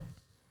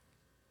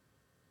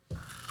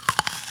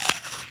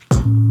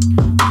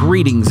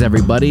Greetings,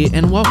 everybody,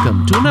 and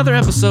welcome to another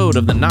episode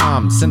of the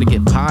Nom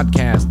Syndicate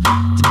Podcast.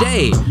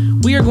 Today,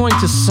 we are going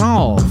to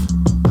solve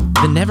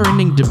the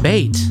never-ending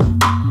debate.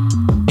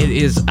 It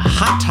is a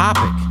hot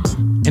topic,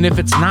 and if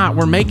it's not,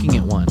 we're making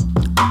it one.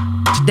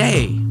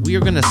 Today, we are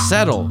going to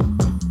settle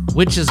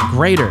which is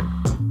greater,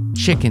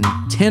 chicken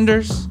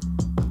tenders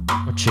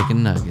or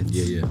chicken nuggets.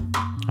 Yeah.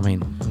 I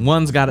mean,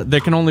 one's got it.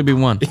 There can only be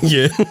one.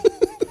 Yeah.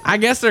 I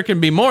guess there can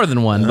be more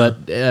than one,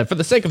 but for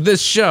the sake of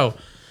this show,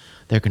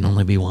 there can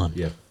only be one.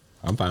 Yeah.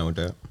 I'm fine with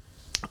that.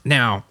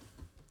 Now,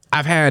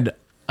 I've had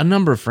a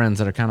number of friends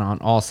that are kind of on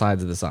all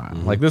sides of this aisle.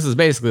 Like, this is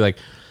basically like,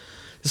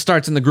 it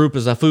starts in the group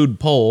as a food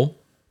poll,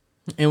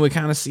 and we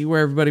kind of see where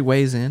everybody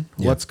weighs in,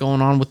 what's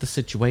going on with the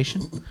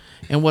situation,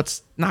 and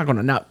what's not going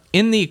on. Now,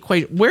 in the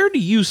equation, where do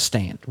you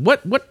stand?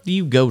 What do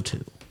you go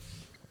to?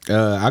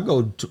 I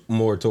go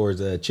more towards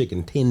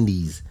chicken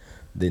tendies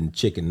than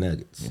chicken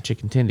nuggets.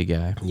 Chicken tendy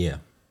guy. Yeah.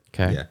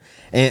 Okay.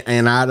 Yeah.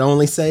 And I'd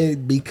only say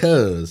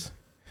because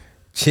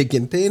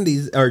chicken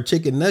tendies or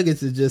chicken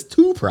nuggets is just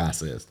too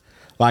processed.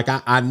 Like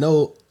I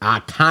know, I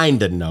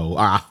kind of know,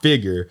 or I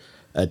figure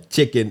a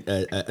chicken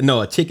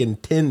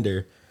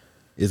tender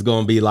is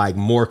going to be like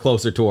more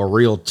closer to a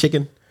real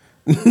chicken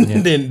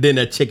than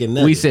a chicken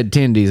nugget. We said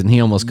tendies, and he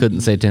almost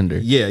couldn't say tender.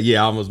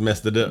 Yeah, I almost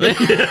messed it up.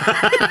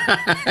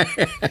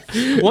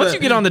 Once you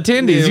get on the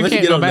tendies, you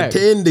can't go back. The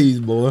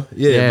tendies, boy.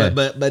 Yeah.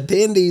 But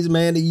tendies,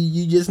 man,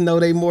 you just know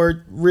they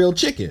more real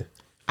chicken.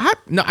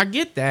 I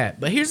get that,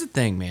 but here's the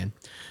thing, man.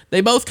 They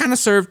both kind of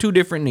serve two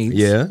different needs.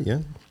 Yeah.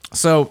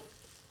 So,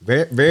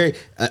 very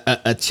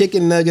a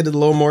chicken nugget is a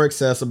little more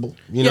accessible.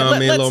 You know what I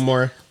mean? A little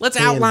more. Let's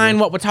outline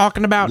what we're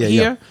talking about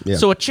here. Yeah.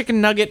 So, a chicken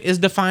nugget is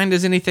defined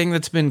as anything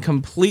that's been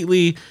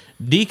completely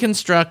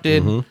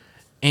deconstructed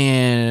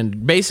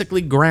and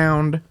basically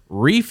ground,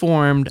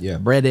 reformed,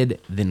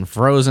 breaded, then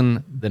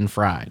frozen, then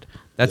fried.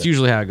 That's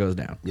usually how it goes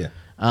down. Yeah.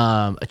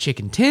 A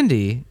chicken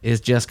tendy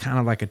is just kind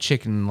of like a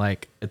chicken,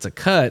 like it's a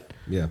cut.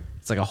 Yeah.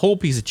 It's like a whole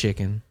piece of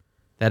chicken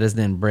that is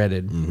then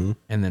breaded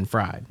and then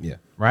fried. Yeah.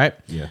 Right?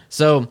 Yeah.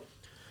 So,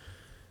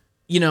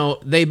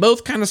 they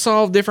both kind of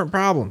solve different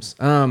problems.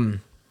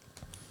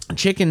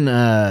 Chicken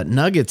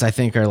nuggets, I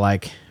think, are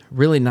like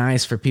really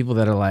nice for people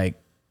that are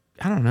like,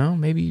 I don't know,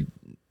 maybe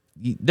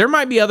there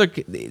might be other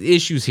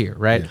issues here,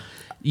 right? Yeah.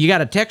 You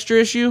got a texture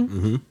issue.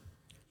 You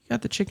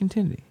got the chicken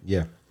tendy.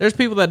 Yeah. There's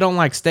people that don't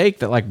like steak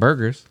that like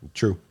burgers.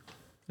 True.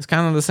 It's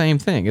kind of the same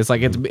thing. It's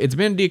like it's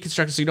been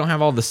deconstructed, so you don't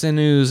have all the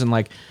sinews and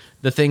like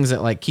the things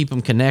that like keep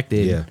them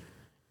connected. Yeah.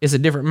 It's a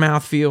different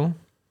mouthfeel.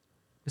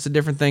 It's a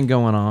different thing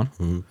going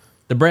on.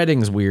 The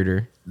breading is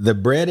weirder. The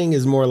breading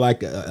is more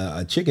like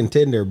a chicken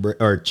tender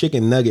or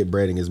chicken nugget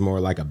breading is more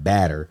like a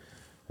batter,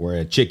 where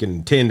a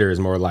chicken tender is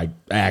more like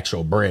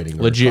actual breading.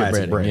 Legit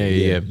breading.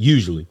 Yeah.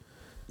 Usually.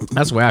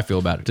 That's the way I feel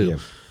about it too. Yeah.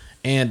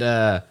 And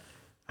I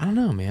don't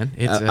know, man.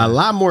 It's a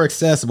lot more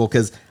accessible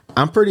because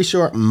I'm pretty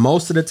sure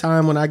most of the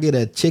time when I get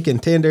a chicken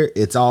tender,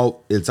 it's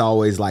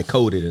always like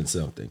coated in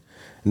something.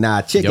 Now,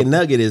 a chicken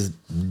nugget is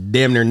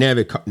damn near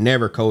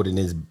never coated and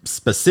is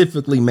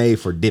specifically made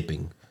for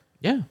dipping.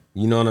 Yeah.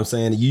 You know what I'm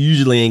saying? You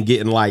usually ain't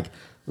getting like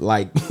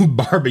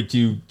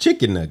barbecue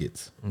chicken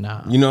nuggets.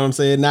 Nah. You know what I'm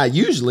saying? Not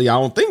usually. I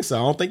don't think so. I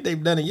don't think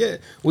they've done it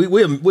yet.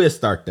 We'll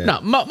start that.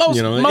 No,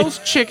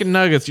 most chicken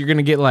nuggets you're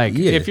gonna get like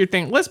if you're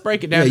thinking, let's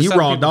break it down. Yeah, you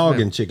raw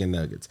dogging chicken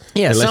nuggets.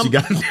 Yeah,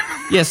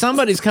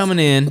 somebody's coming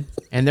in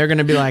and they're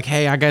gonna be like,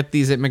 hey, I got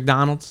these at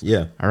McDonald's.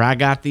 Yeah. Or I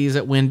got these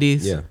at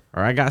Wendy's. Yeah.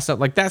 Or I got stuff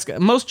like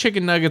that. Most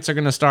chicken nuggets are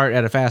gonna start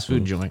at a fast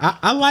food joint.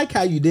 I like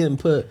how you didn't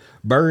put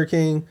Burger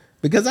King.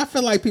 Because I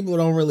feel like people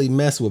don't really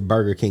mess with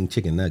Burger King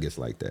chicken nuggets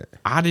like that.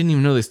 I didn't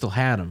even know they still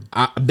had them.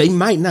 They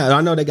might not.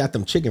 I know they got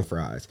them chicken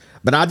fries,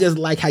 but I just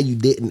like how you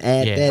didn't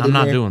add that. I'm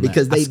not there doing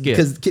because that.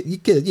 Because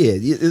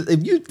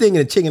if you thinking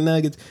of chicken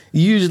nuggets,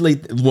 usually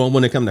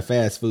when it comes to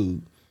fast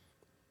food,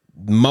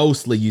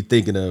 mostly you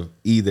thinking of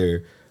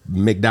either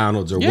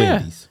McDonald's or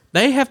Wendy's.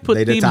 They have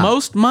put the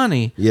most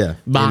money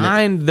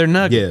behind their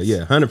nuggets.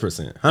 Yeah,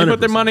 100%. They put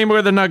their money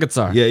where the nuggets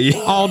are. Yeah.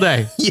 All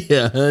day.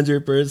 Yeah,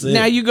 100%.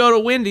 Now you go to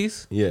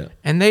Wendy's. Yeah.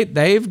 And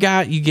they've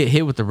got, you get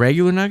hit with the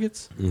regular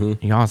nuggets.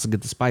 You also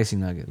get the spicy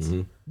nuggets.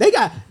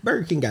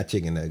 Burger King got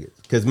chicken nuggets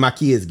because my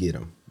kids get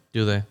them.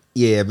 Do they?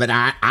 Yeah, but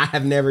I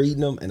have never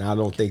eaten them, and I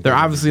don't think they're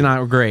obviously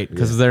not great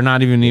because they're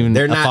not even.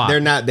 They're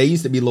not. They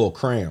used to be little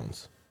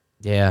crowns.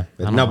 Yeah,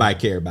 but nobody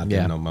care about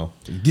them no more.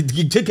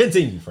 To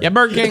continue. Yeah,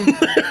 Burger King,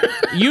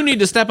 you need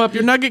to step up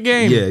your nugget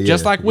game. Yeah.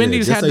 Just like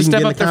Wendy's had to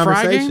step up their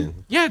fry game.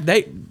 Yeah,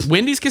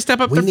 Wendy's can step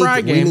up their fry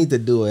game. We need to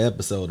do an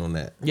episode on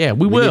that. Yeah,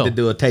 we will. We need to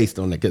do a taste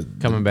on that because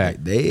coming back,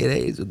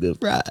 they some good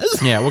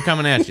fries. Yeah, we're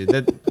coming at you.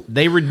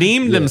 They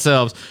redeemed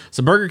themselves.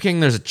 So Burger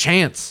King, there's a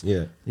chance.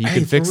 Yeah, you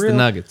can fix the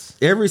nuggets.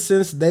 Ever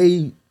since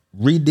they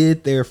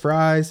redid their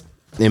fries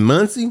in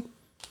Muncie.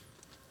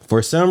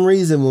 For some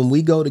reason, when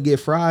we go to get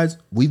fries,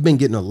 we've been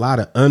getting a lot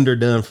of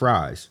underdone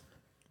fries.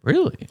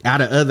 Really?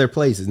 Out of other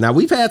places. Now,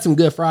 we've had some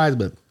good fries,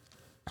 but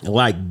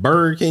like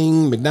Burger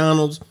King,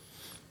 McDonald's,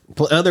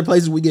 other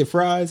places we get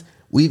fries,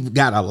 we've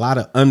got a lot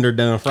of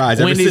underdone fries.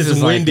 Wendy's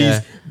is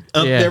Wendy's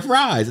up their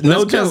fries.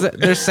 No, because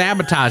they're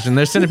sabotaging.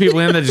 They're sending people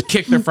in that just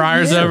kick their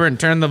fryers over and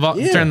turn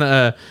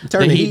the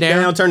heat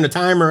down, turn the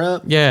timer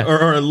up,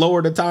 or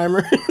lower the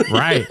timer.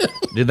 Right,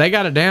 dude, they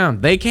got it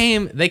down. They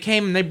came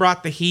and they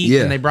brought the heat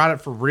and they brought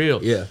it for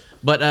real. Yeah,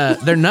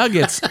 but their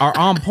nuggets are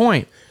on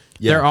point.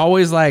 Yeah. They're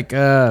always like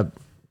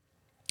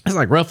it's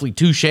like roughly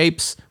two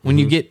shapes. When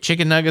you get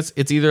chicken nuggets,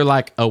 it's either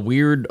like a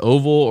weird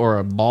oval or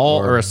a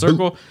ball or a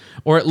circle,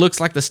 or it looks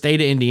like the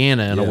state of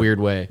Indiana in a weird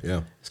way.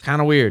 Yeah. It's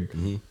kind of weird.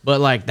 But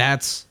like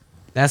that's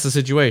the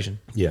situation.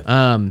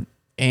 Yeah.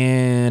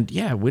 And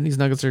yeah, Whitney's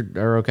nuggets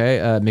are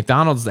okay.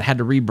 McDonald's had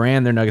to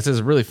rebrand their nuggets. This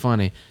is really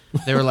funny.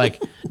 They were like,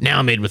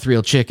 now made with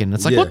real chicken.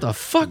 It's like, what the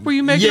fuck were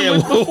you making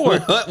with before?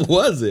 What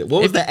was it?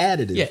 What was the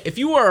additive? Yeah, if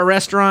you were a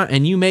restaurant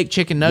and you make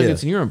chicken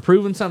nuggets and you're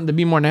improving something to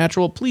be more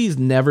natural, please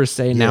never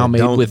say now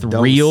made with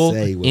real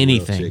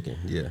anything. Real chicken.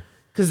 Yeah.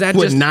 Because that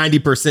with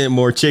 90%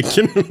 more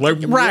chicken. Like,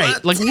 right.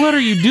 What? Like, what are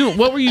you doing?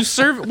 What were you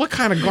serving? What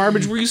kind of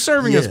garbage were you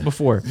serving us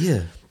before?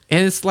 Yeah.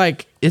 And it's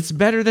like, it's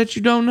better that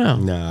you don't know.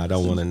 Nah, I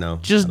don't want to know.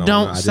 Just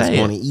don't say it. I just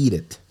want to eat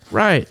it.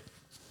 Right.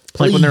 Please.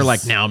 Like when they're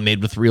like, now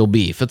made with real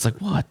beef. It's like,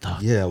 what the?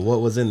 Yeah,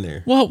 what was in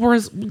there? What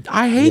was?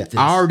 I hate this.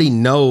 I already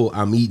know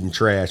I'm eating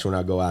trash when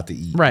I go out to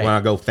eat. Right. When I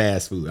go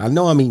fast food. I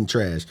know I'm eating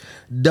trash.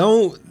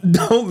 Don't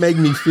make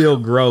me feel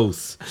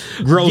grosser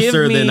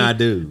than I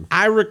do.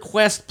 I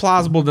request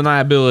plausible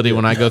deniability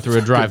when I go through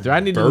a drive-thru. I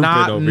need to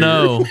not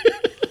know.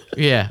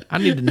 Yeah, I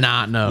need to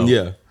not know.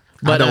 Yeah,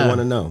 but I don't want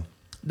to know.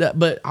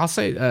 But I'll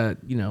say,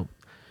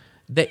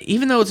 that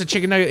even though it's a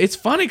chicken nugget, it's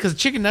funny because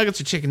chicken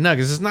nuggets are chicken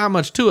nuggets. There's not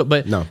much to it,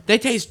 but they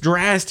taste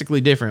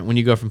drastically different when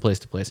you go from place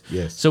to place.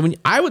 Yes. So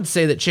I would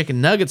say that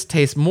chicken nuggets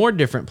taste more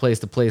different place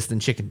to place than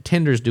chicken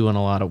tenders do in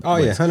a lot of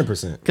ways. Oh yeah,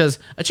 100%. Because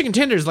a chicken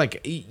tender is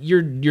like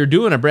you're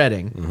doing a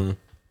breading.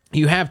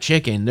 You have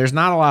chicken. There's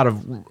not a lot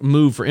of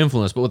move for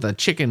influence, but with a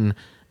chicken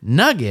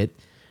nugget,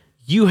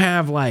 you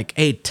have like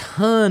a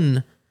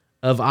ton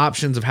of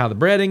options of how the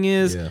breading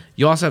is. Yeah.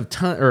 You also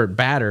have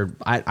batter.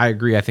 I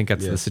agree. I think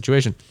that's the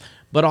situation.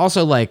 But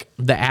also like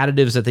the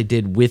additives that they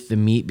did with the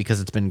meat because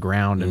it's been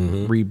ground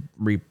and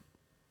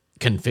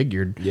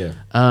reconfigured. Yeah.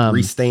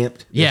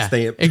 Restamped. Yeah.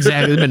 Stamped.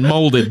 Exactly. It's been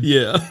molded.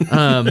 Yeah.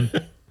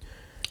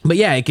 But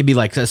yeah, it could be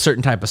like a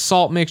certain type of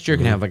salt mixture. It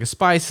can have like a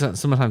spice.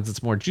 Sometimes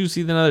it's more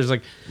juicy than others.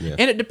 Like,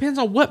 and it depends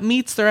on what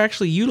meats they're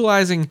actually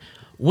utilizing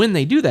when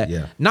they do that.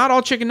 Yeah. Not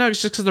all chicken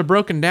nuggets just because they're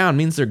broken down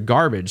means they're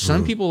garbage.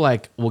 Some people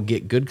like will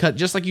get good cut,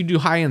 just like you do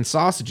high end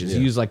sausages.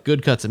 You use like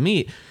good cuts of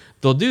meat.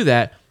 They'll do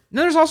that.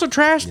 Then there's also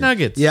trash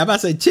nuggets. Yeah, I'm about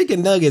to say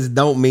chicken nuggets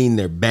don't mean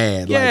they're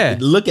bad. Yeah. Like,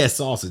 look at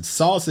sausage.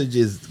 Sausage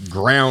is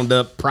ground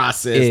up,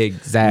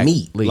 processed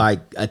meat.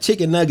 Like a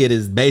chicken nugget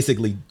is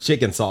basically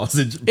chicken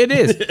sausage. It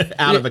is.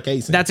 Out of a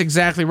casing. That's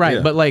exactly right.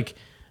 Yeah. But like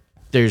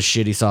there's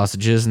shitty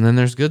sausages and then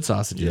there's good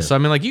sausages. Yeah. So I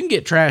mean like you can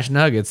get trash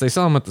nuggets. They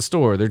sell them at the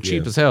store. They're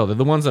cheap as hell. They're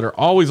the ones that are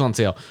always on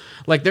sale.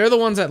 Like they're the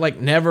ones that like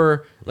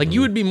never like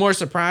you would be more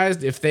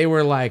surprised if they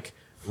were like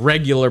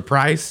regular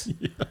price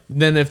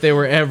than if they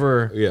were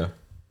ever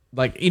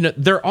like, you know,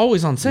 they're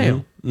always on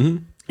sale.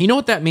 You know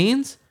what that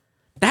means?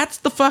 That's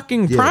the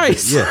fucking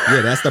price.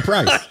 Yeah, that's the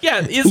price.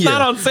 It's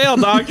not on sale,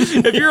 dog.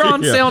 If you're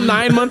on sale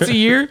 9 months a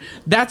year,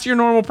 that's your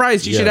normal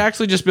price. You should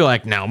actually just be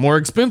like, now more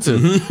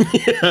expensive.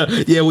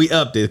 Yeah, we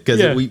upped it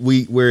because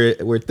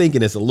we're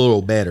thinking it's a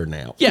little better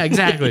now. Yeah,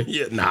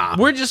 exactly.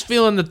 We're just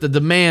feeling that the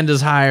demand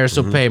is higher,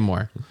 so pay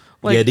more.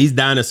 Like, these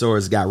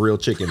dinosaurs got real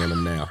chicken in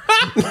them now.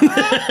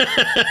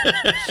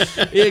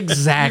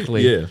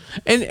 Exactly. Yeah.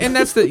 And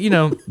that's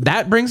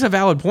that brings a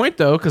valid point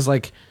though, because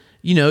like,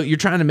 you're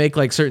trying to make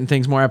like certain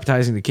things more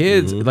appetizing to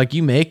kids. Like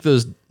you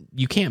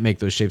can't make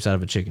those shapes out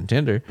of a chicken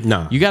tender.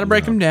 No. You got to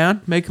break them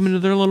down, make them into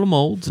their little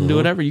molds and do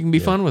whatever. You can be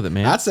fun with it,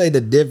 man. I'd say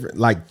the different,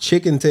 like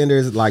chicken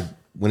tenders, like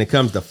when it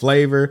comes to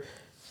flavor,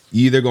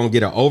 you either going to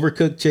get an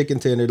overcooked chicken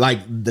tender, like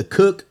the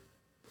cook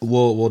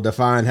will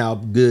define how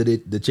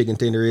good the chicken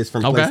tender is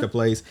from place to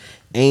place,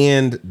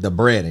 and the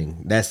breading.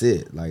 That's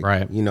it. Like,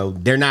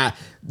 they're not,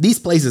 these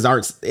places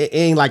aren't, it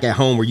ain't like at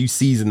home where you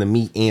season the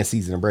meat and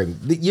season the breading.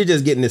 You're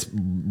just getting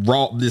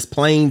this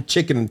plain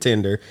chicken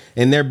tender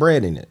and they're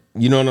breading it.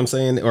 You know what I'm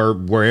saying? Or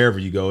wherever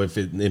you go, if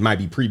it might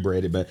be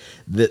pre-breaded, but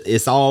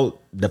it's all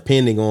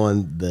depending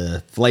on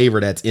the flavor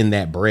that's in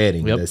that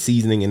breading, the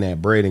seasoning in that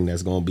breading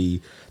that's going to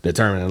be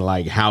determining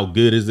like how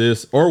good is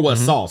this or what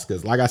sauce.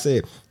 Cause like I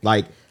said,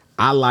 like,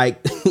 I like,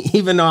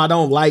 even though I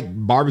don't like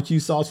barbecue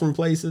sauce from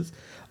places,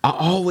 I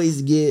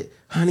always get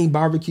honey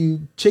barbecue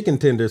chicken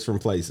tenders from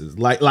places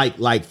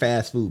like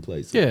fast food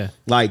places. Yeah,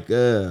 like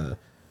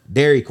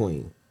Dairy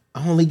Queen.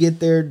 I only get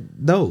their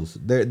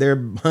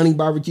honey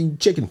barbecue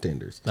chicken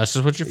tenders. That's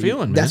just what you're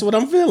feeling, man. That's what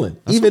I'm feeling.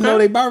 Even though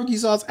they barbecue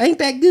sauce ain't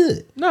that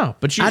good. No,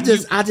 but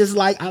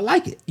I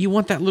like it. You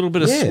want that little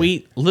bit of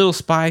sweet, little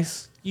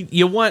spice.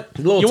 You want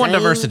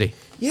diversity.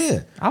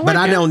 Yeah, I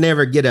don't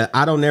never get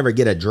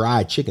a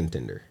dry chicken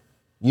tender.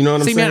 You know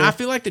what I'm saying? See, man, I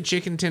feel like the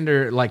chicken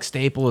tender like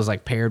staple is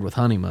like paired with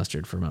honey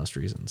mustard for most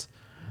reasons.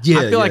 Yeah,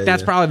 I feel like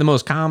that's probably the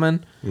most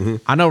common.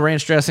 I know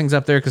ranch dressing's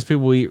up there because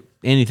people eat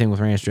anything with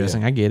ranch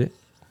dressing. I get it,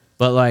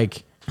 but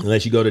like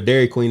Unless you go to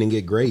Dairy Queen and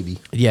get gravy.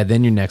 Yeah,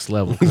 then you're next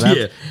level.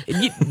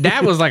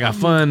 That was like a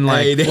fun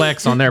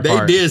flex on their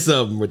part. They did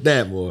something with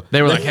that, boy.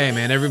 They were like, hey,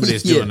 man,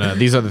 everybody's doing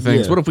these other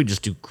things. Yeah. What if we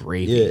just do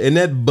gravy? Yeah, and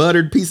that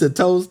buttered piece of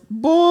toast,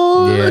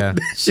 boy, Yeah.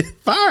 that shit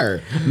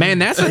fire. Man,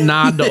 that's a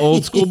nod to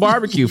old school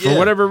barbecue. For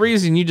whatever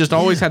reason, you just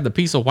always had the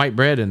piece of white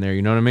bread in there.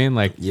 You know what I mean?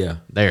 Like,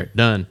 there,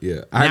 done.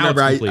 Yeah. I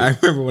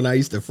remember when I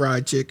used to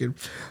fry chicken,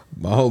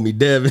 my homie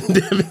Devin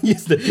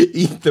used to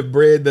eat the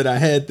bread that I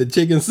had the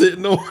chicken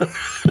sitting on.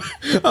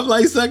 I'm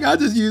like, suck, I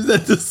just use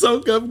that to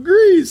soak up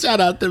grease. Shout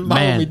out to my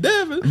homie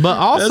Devin. But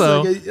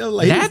also,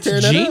 that's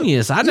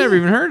genius. I never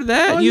even heard of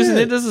that. Using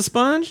it as a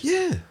sponge?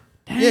 Yeah.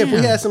 Damn. Yeah, if we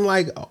had some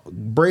like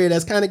bread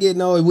that's kind of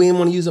getting old, we didn't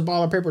want to use a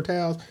ball of paper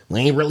towels. We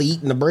ain't really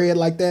eating the bread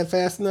like that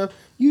fast enough.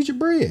 Use your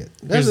bread.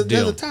 That's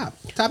a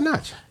top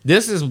notch.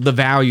 This is the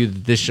value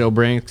that this show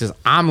brings because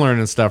I'm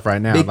learning stuff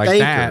right now. Big like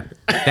thinker.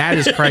 that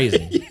is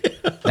crazy.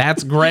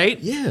 That's great.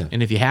 Yeah.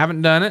 And if you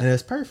haven't done it,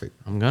 that's perfect.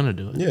 I'm gonna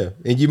do it. Yeah.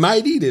 And you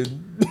might eat it.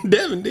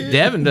 Devin did.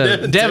 Devin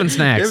does. Devin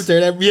snacks.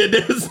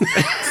 Devin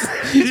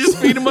snacks. You just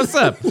feed him what's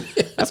up.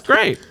 That's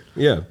great.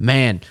 Yeah.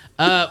 Man.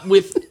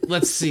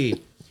 Let's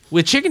see.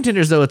 With chicken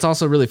tenders, though, it's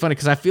also really funny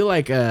because I feel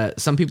like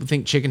some people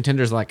think chicken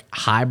tenders are like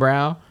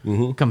highbrow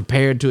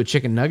compared to a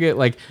chicken nugget.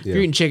 Like, if you're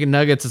eating chicken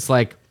nuggets, it's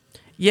like,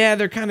 yeah,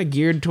 they're kind of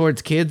geared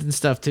towards kids and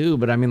stuff, too.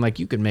 But, I mean, like,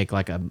 you could make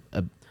like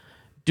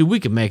we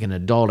could make an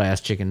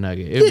adult-ass chicken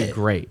nugget. It would be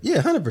great.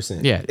 Yeah,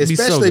 100%. Yeah,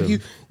 especially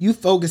if you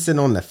focusing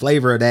on the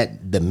flavor of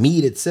the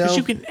meat itself. Because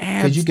you can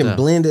add stuff. You can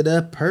blend it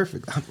up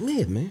perfect. Oh,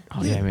 man.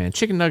 Oh, yeah, man.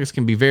 Chicken nuggets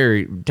can be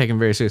taken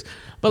very serious.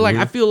 But, like,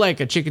 I feel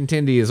like a chicken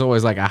tendy is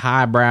always like a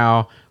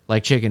highbrow,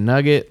 like chicken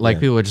nugget,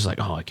 like people are just like,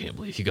 oh, I can't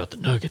believe you got the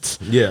nuggets.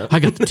 Yeah. I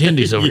got the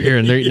tendies over here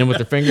and they're eating them with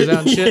their fingers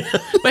out and shit.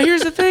 But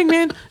here's the thing,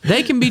 man.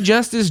 They can be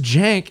just as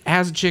jank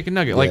as a chicken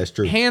nugget. Like, that's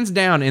true. Hands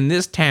down in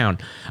this town,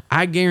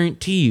 I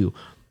guarantee you,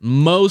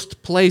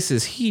 most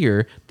places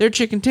here, their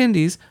chicken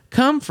tendies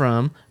come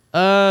from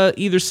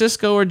either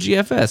Cisco or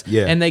GFS.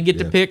 Yeah. And they get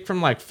to pick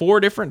from like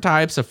 4 different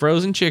types of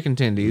frozen chicken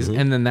tendies,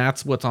 and then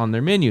that's what's on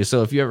their menu.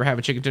 So if you ever have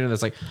a chicken tender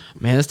that's like,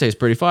 man, this tastes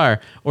pretty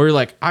fire, or you're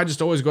like, I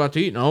just always go out to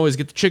eat and I always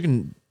get the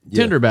chicken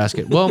tender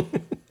basket. Well,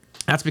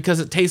 that's because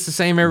it tastes the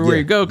same everywhere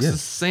you go, because it's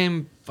the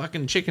same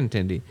fucking chicken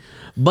tendy.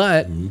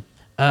 But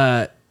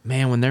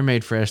man, when they're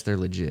made fresh, they're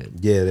legit.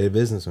 Yeah, they're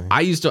business, man.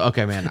 I used to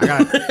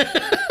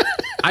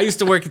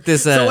work at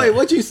this. So wait,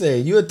 what you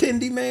saying? You a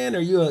tendy man or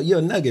you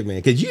a nugget man?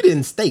 Because you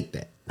didn't state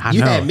that. I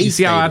know. Had me. You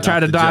see how I try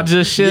to dodge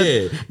this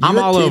shit? Yeah, I'm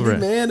all over it.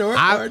 Man or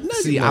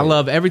nugget man? I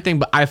love everything,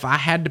 but if I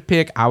had to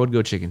pick, I would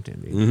go chicken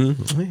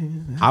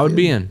tendy. I would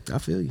be in. I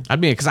feel you. I'd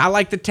be in because I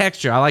like the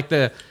texture. I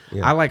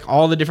like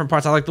all the different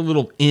parts. I like the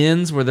little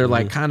ends where they're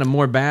like kind of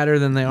more batter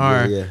than they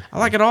are. Yeah. I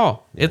like it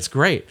all. Yeah. It's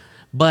great.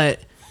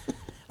 But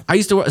I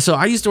used to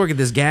work at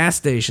this gas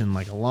station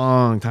like a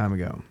long time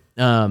ago.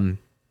 And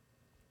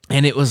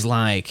it was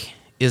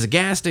a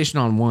gas station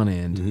on one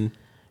end.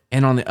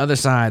 And on the other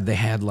side, they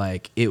had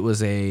it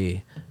was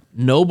a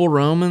Noble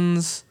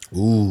Romans.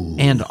 Ooh.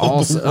 And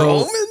also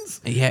Romans?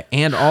 Yeah,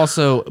 and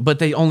also, but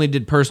they only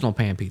did personal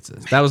pan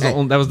pizzas. That was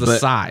the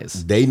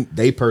size.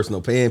 They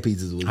personal pan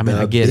pizzas was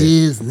I get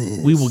business.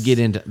 it. We will get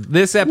into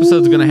this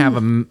episode's going to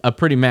have a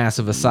pretty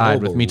massive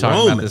aside with me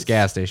talking about this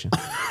gas station.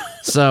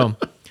 So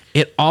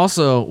it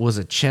also was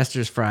a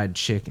Chester's fried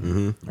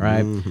chicken,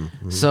 right?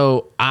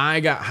 So I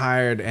got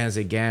hired as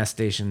a gas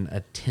station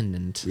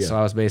attendant. Yeah. So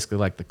I was basically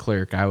like the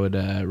clerk. I would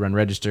run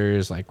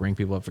registers, ring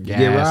people up for gas.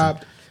 You get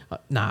robbed?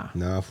 Nah.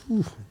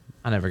 Whew.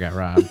 I never got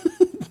robbed.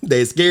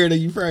 They scared of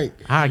you, Frank?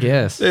 I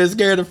guess. They're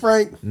scared of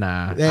Frank?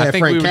 Nah. They had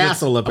Frank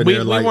Castle up in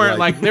there. We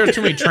weren't there were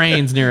too many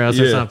trains near us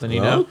or something, you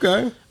know?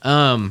 Okay.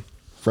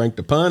 Frank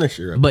the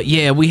Punisher. But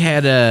yeah, we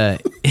had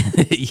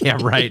yeah,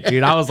 right,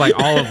 dude. I was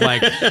all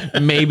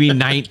of maybe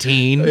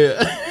 19.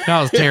 That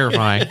was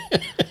terrifying.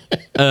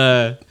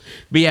 But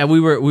yeah, we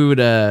would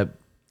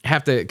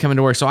have to come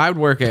into work. So I would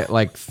work at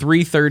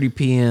 3:30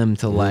 p.m.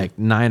 to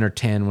 9 or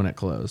 10 when it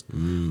closed.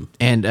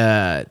 And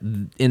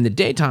in the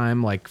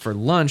daytime, for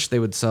lunch, they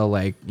would sell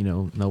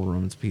Noble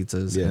Romans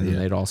pizzas, and then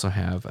they'd also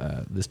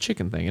have this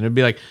chicken thing. And it'd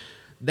be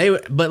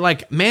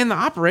man, the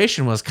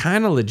operation was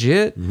kind of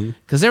legit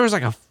because there was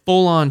a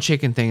full-on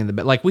chicken thing in the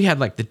bed. We had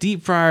the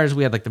deep fryers,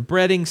 we had the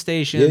breading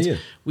stations,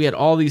 we had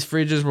all these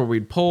fridges where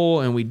we'd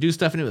pull and we'd do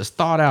stuff, and it was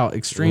thought out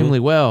extremely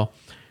well.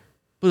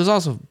 But it was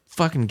also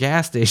fucking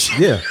gas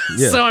station. Yeah.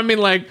 So I mean,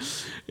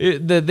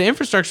 the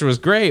infrastructure was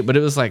great, but it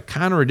was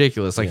kind of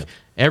ridiculous.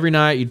 Every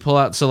night you'd pull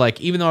out. So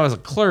even though I was a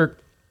clerk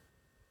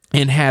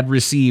and had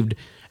received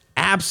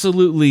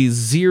absolutely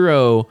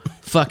zero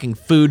fucking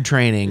food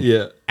training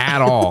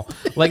at all.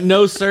 Like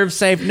no serve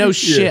safe, no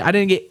shit. I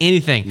didn't get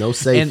anything. No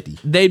safety.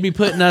 And they'd be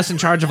putting us in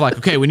charge of like,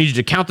 okay, we need you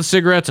to count the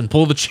cigarettes and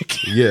pull the chicken.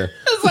 Yeah.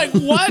 It's like,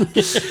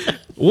 what?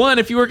 One,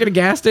 if you work at a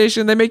gas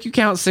station, they make you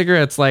count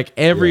cigarettes like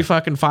every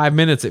fucking 5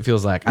 minutes, it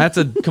feels like. That's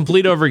a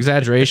complete over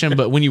exaggeration,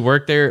 but when you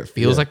work there, it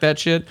feels like that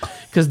shit.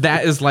 Because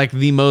that is like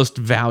the most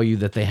value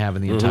that they have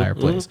in the entire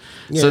place.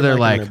 Yeah, so they're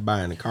like like,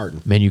 buying a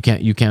carton. man, you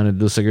counted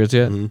those cigarettes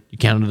yet? You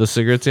counted those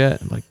cigarettes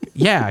yet? I'm like,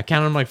 yeah, I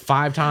counted them like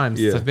 5 times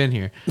since I've been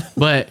here.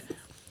 But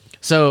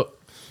so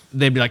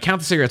they'd be like, count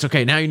the cigarettes.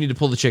 Okay, now you need to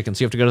pull the chicken.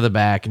 So you have to go to the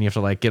back and you have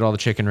to like get all the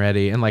chicken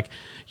ready. And like,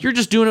 you're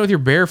just doing it with your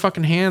bare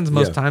fucking hands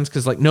most times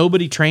because like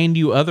nobody trained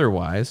you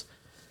otherwise,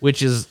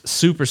 which is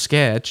super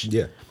sketch.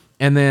 Yeah.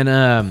 And then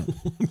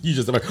you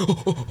just like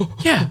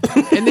yeah.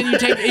 And then you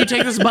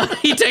take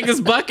this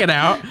bucket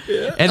out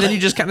and then you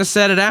just kind of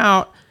set it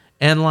out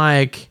and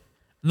like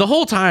the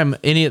whole time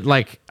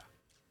like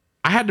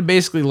I had to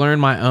basically learn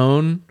my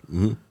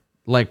own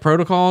like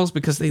protocols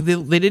because they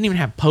didn't even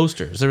have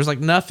posters. There was like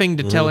nothing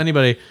to tell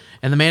anybody,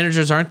 and the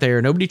managers aren't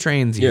there. Nobody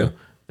trains you. Yeah.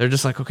 They're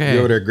just like, okay,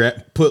 you over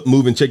there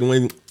moving chicken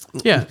wing.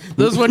 yeah,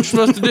 this is what you're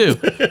supposed to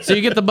do. So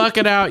you get the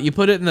bucket out, you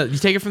put it you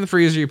take it from the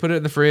freezer, you put it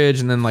in the fridge,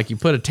 and then like you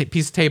put a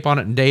piece of tape on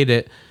it and date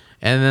it,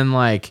 and then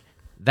like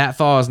that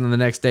thaws, and then the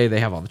next day they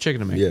have all the chicken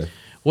to make. Yeah.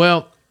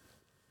 Well,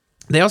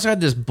 they also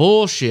had this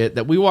bullshit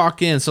that we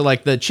walk in, so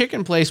like the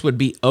chicken place would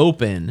be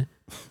open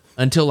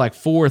until like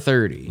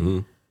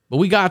 4:30. But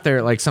we got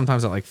there like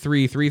sometimes at like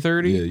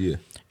 3:30. Yeah.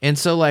 And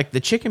so like the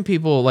chicken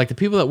people, like the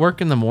people that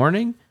work in the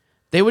morning,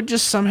 they would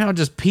just somehow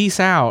just peace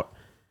out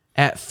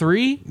at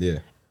 3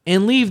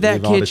 and leave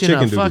that kitchen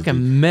a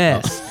fucking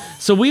mess.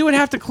 So we would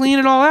have to clean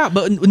it all out,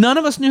 but none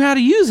of us knew how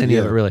to use any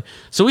of it really.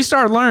 So we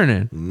started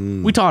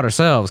learning. We taught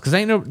ourselves because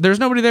there's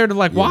nobody there to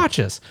like watch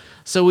us.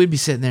 So we'd be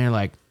sitting there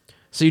like,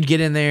 so you'd get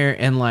in there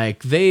and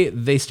like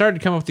they started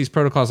to come up with these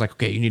protocols like,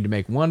 okay, you need to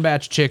make one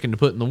batch of chicken to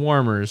put in the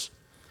warmers.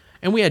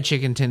 And we had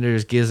chicken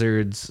tenders,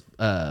 gizzards,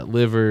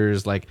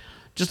 livers, like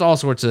just all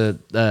sorts of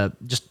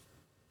just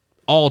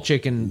all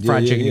chicken,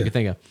 fried chicken you could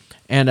think of.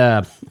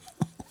 And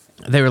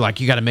they were like,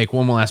 you got to make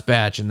one more last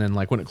batch. And then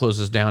like when it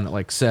closes down at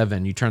like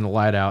 7, you turn the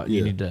light out and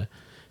you need to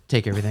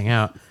take everything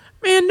out.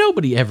 Man,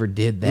 nobody ever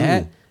did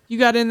that. You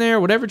got in there,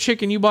 whatever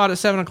chicken you bought at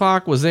 7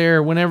 o'clock was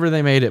there whenever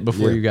they made it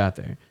before you got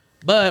there.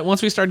 But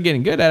once we started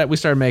getting good at it, we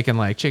started making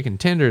like chicken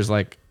tenders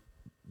like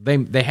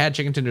They had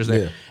chicken tenders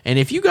there. And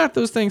if you got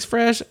those things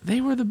fresh,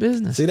 they were the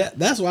business. See,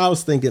 that's what I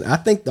was thinking. I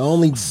think the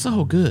only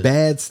so good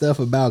bad stuff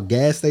about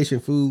gas station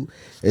food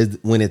is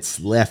when it's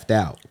left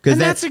out. Because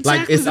that's exactly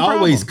like it's the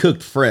always problem.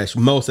 cooked fresh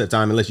most of the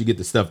time, unless you get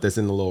the stuff that's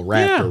in the little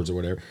Raptors or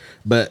whatever.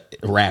 But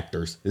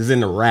Raptors is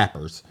in the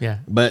wrappers. Yeah.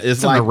 But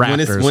it's like when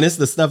it's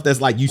the stuff that's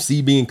like you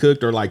see being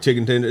cooked or like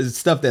chicken tenders, it's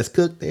stuff that's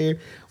cooked there.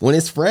 When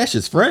it's fresh,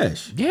 it's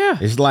fresh. Yeah.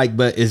 It's like,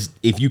 but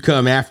if you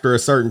come after a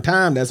certain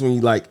time, that's when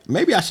you like,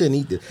 maybe I shouldn't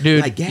eat this.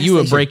 Dude, like you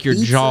would break your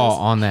jaw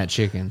on that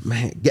chicken.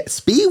 Man,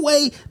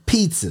 Speedway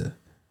pizza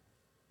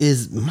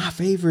is my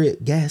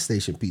favorite gas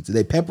station pizza.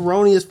 They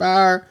pepperoni is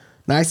fire,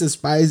 nice and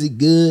spicy,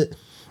 good.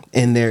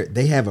 And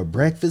they have a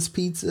breakfast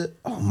pizza.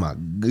 Oh my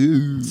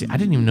god! See, I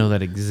didn't even know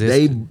that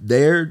existed.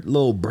 Their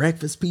little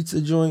breakfast pizza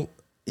joint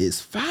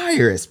is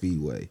fire at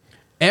Speedway.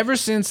 Ever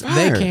since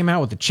they came out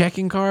with the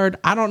checking card,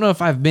 I don't know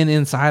if I've been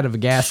inside of a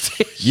gas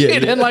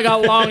station in like a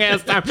long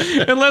ass time,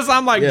 unless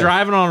I'm like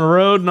driving on the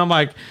road and I'm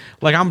like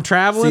I'm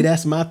traveling. See,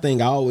 that's my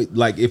thing. I always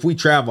like if we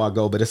travel, I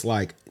go, but it's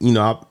like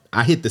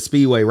I hit the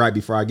Speedway right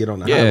before I get on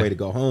the highway to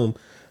go home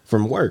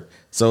from work.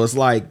 So it's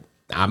like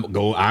I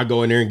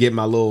go in there and get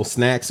my little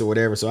snacks or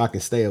whatever so I can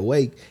stay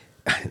awake.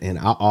 And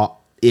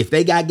if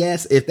they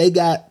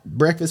got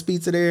breakfast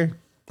pizza there,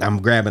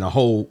 I'm grabbing a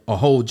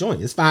whole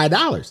joint. It's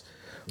 $5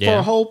 for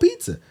a whole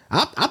pizza.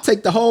 I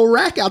take the whole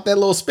rack out that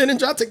little spinning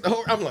jar. I take the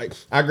whole. I'm like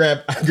I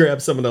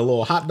grab some of the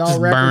little hot dog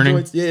wrapper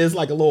joints. Yeah, it's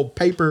like a little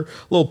paper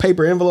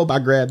envelope. I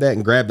grab that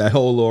and grab that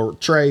whole little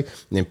tray and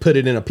then put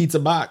it in a pizza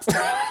box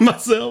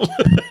myself.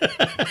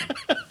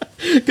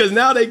 Because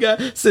now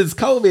since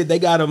COVID, they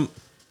got them.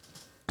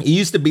 It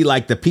used to be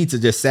like the pizza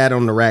just sat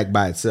on the rack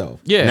by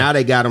itself. Yeah. Now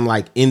they got them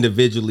like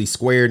individually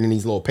squared in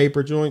these little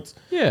paper joints.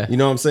 Yeah. You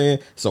know what I'm saying?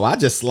 So I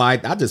just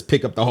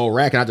pick up the whole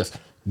rack and I just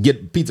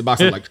get pizza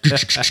box. I'm like,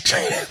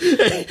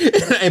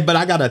 but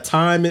I gotta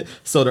time it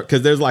so that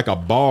because there's like a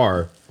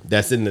bar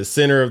that's in the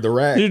center of the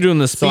rack. You're doing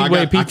the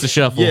Speedway pizza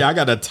shuffle. Yeah, I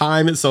gotta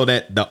time it so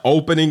that the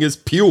opening is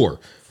pure.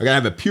 I gotta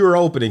have a pure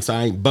opening so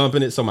I ain't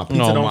bumping it so my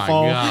pizza don't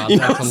fall. God,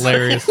 that's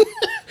hilarious.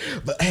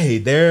 But hey,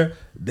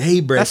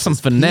 that's some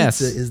finesse.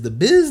 Pizza is the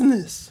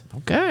business.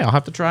 Okay, I'll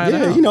have to try it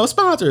out. Yeah,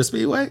 sponsor a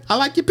Speedway. I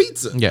like your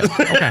pizza. Yeah.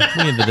 Okay,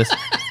 we need to just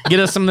get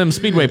us some of them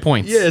Speedway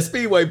points. Yeah,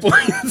 Speedway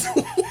points.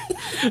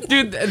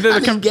 Dude,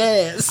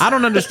 gas. I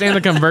don't understand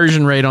the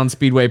conversion rate on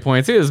Speedway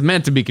points. It is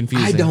meant to be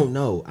confusing. I don't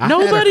know.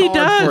 Nobody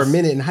does for a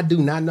minute, and I do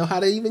not know how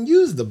to even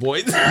use the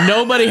points.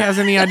 Nobody has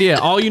any idea.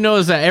 All you know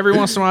is that every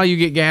once in a while you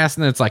get gas,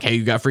 and it's like, hey,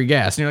 you got free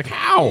gas, and you're like,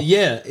 how?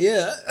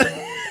 Yeah.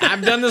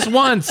 I've done this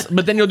once,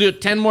 but then you'll do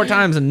it 10 more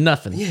times and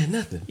nothing. Yeah,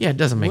 nothing. Yeah, it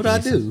doesn't make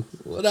any sense.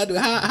 What I do?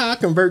 How I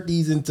convert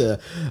these into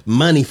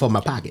money for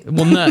my pocket?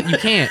 Well, no, you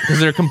can't because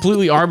they're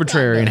completely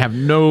arbitrary and have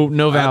no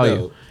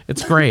value.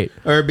 It's great.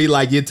 Or it'd be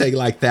like you take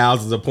like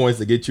thousands of points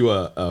to get you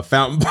a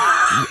fountain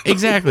pen.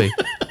 Exactly.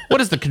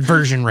 What is the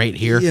conversion rate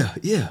here?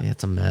 Yeah.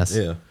 It's a mess.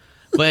 Yeah.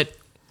 But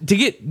to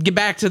get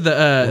back to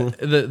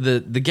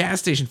the gas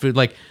station food,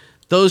 like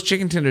those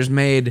chicken tenders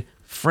made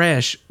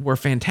fresh were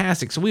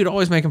fantastic. So we'd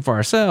always make them for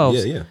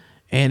ourselves. Yeah.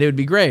 And it would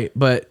be great.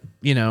 But,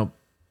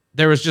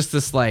 there was just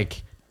this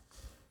like,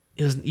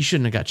 you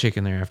shouldn't have got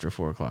chicken there after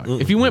 4 o'clock.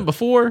 If you went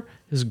before, it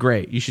was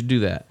great. You should do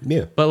that.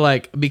 Yeah. But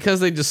like,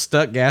 because they just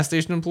stuck gas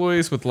station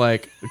employees with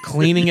like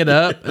cleaning it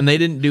up and they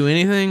didn't do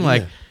anything,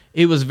 like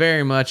it was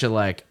very much a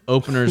like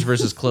openers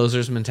versus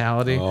closers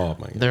mentality. Oh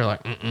my God. They're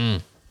like,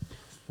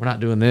 we're not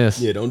doing this.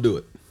 Yeah, don't do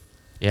it.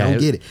 Yeah, don't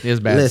get it. It was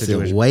a bad Listen,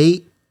 situation.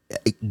 wait.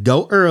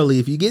 Go early.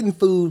 If you're getting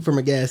food from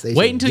a gas station,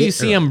 Wait until you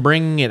see them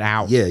bringing it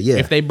out. Yeah.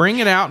 If they bring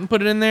it out and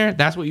put it in there,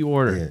 that's what you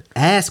order. Yeah.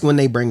 Ask when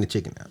they bring the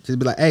chicken out. Just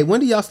be like, hey,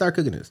 when do y'all start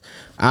cooking this?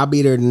 I'll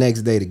be there the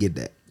next day to get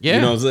that. Yeah.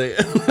 You know what I'm saying?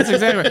 That's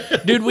exactly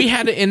right. Dude, we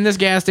had in this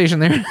gas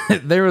station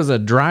there was a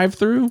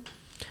drive-through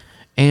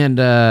and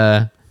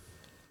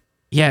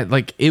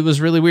like it was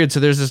really weird.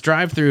 So there's this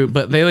drive-through,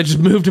 but they just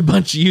moved a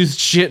bunch of used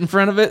shit in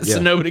front of it so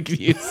nobody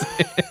could use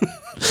it.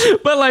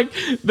 But like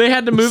they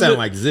had to move. Sound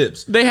like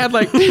Zips. They had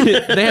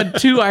they had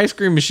 2 ice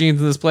cream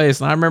machines in this place,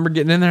 and I remember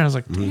getting in there. I was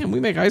like, "Damn, we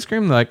make ice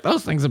cream." They're like,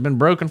 "Those things have been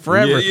broken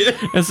forever." Yeah.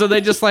 And so they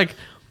just like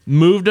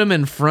moved them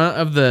in front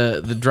of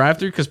the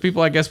drive-through because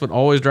people, I guess, would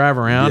always drive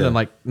around and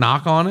like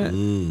knock on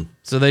it.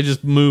 So they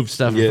just moved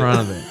stuff in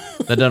front of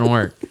it. That doesn't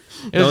work.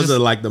 Those are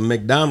like the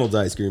McDonald's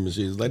ice cream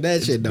machines. Like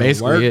that shit don't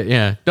basically work. it.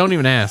 Yeah, don't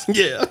even ask.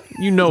 Yeah,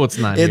 you know it's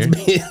not here.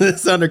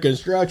 It's under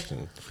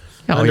construction.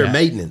 Under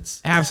maintenance.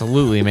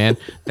 Absolutely, man.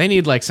 They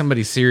need like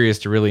somebody serious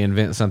to really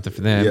invent something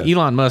for them. Yeah.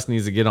 Elon Musk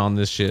needs to get on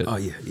this shit. Oh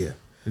yeah.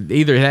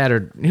 Either that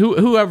or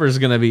whoever's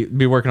going to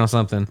be working on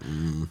something.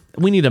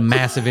 We need a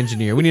massive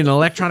engineer. We need an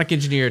electronic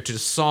engineer to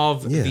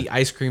solve the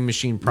ice cream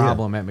machine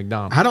problem at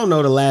McDonald's. I don't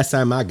know the last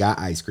time I got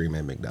ice cream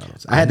at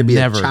McDonald's. I had to be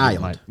a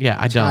child.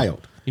 I don't.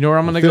 You know where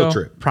I'm going to go?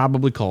 Trip.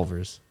 Probably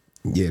Culver's.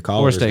 Yeah,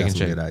 Culver's or Steak got and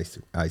some Shake.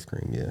 good ice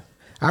cream. Yeah.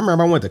 I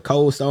remember I went to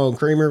Cold Stone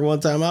Creamery one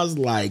time. I was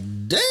like,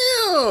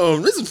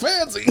 damn, this is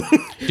fancy.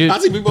 Dude. I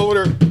see people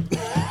over there.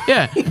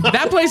 Yeah,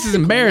 that place is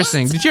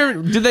embarrassing.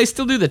 Did they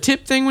still do the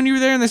tip thing when you were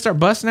there and they start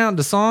busting out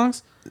into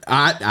songs?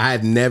 I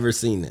have never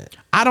seen that.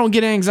 I don't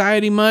get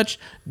anxiety much.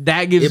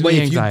 That gives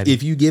me anxiety.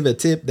 If you give a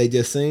tip, they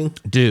just sing.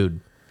 Dude,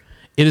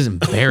 it is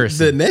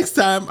embarrassing. The next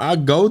time I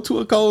go to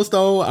a Cold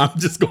Stone, I'm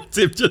just going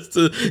to tip just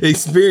to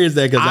experience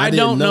that because I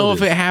don't know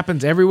if it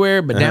happens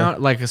everywhere, but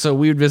down so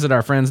we would visit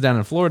our friends down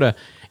in Florida,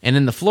 and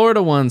in the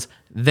Florida ones,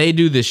 they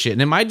do this shit.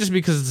 And it might just be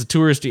because it's a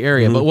touristy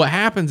area, but what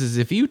happens is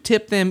if you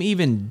tip them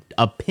even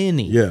a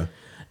penny,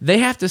 they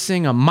have to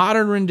sing a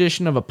modern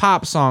rendition of a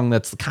pop song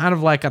that's kind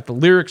of like got the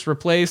lyrics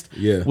replaced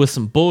with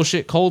some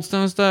bullshit Cold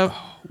Stone stuff.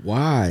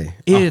 Why?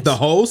 It's the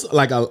whole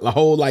like a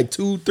whole like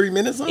 2-3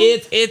 minutes song?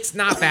 It's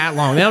not that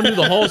long. They don't do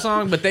the whole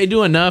song, but they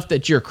do enough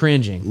that you're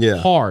cringing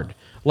hard.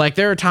 Like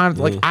there are times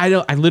like I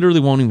literally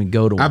won't even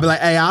go to one. I'll be like,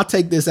 hey, I'll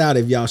take this out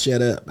if y'all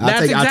shut up. I'll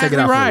take it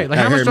out right. Like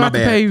how much do I have to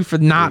pay you for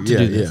not to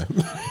do this?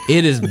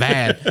 It is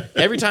bad.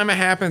 Every time it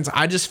happens,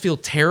 I just feel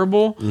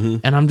terrible,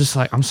 and I'm just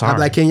like, I'm sorry. I'm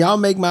like, can y'all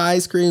make my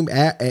ice cream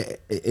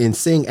and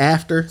sing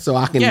after so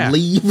I can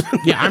leave?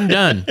 Yeah, I'm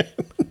done.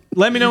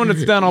 Let me know when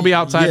it's done. I'll be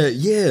outside.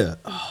 Yeah.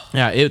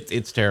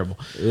 It's terrible.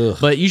 Ugh.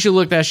 But you should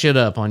look that shit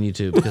up on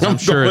YouTube because I'm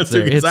sure it's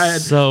there.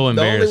 It's so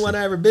embarrassing. The only one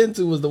I ever been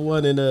to was the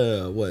one in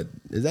what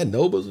is that,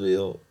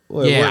 Noblesville?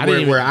 Where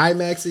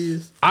IMAX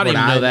is? I didn't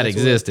even know that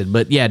existed.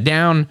 But yeah,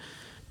 down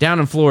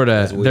in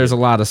Florida, there's a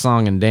lot of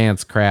song and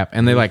dance crap,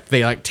 and they like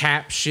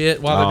tap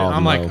shit while they're doing.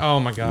 I'm like,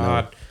 oh my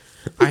god.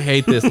 No. I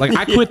hate this. Like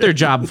I quit their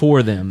job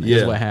for them.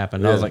 Is what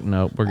happened. I was like,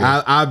 nope, we're good.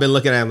 I've been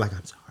looking at them like,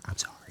 I'm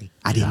sorry.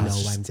 I didn't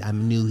know.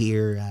 I'm new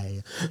here.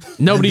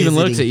 Nobody even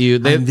looks at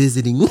you. I'm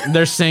visiting.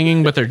 They're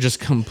singing, but they're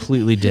just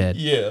completely dead.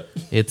 Yeah,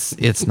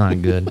 it's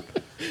not good.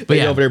 But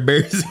over there,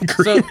 berries and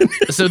cream.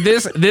 So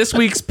this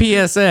week's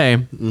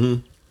PSA: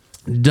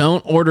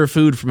 don't order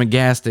food from a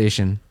gas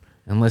station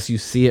unless you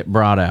see it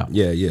brought out.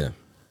 Yeah.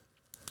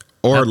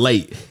 Or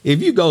late. If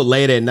you go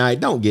late at night,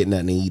 don't get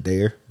nothing to eat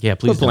there. Yeah,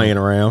 please. Quit playing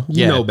around.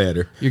 You know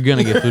better. You're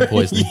gonna get food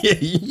poisoning. Yeah,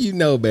 you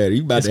know better.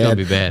 You about to have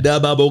be bad. The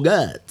bubble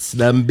guts,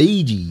 them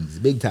Bee Gees,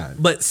 big time.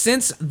 But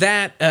since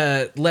that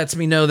lets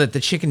me know that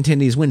the chicken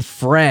tendies, when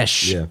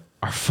fresh,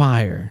 are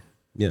fire.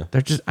 Yeah,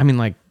 they're just. I mean,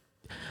 like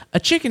a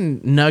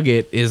chicken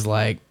nugget is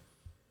like.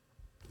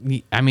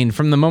 I mean,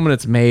 from the moment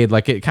it's made,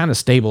 like it kind of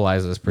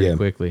stabilizes pretty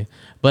quickly.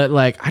 But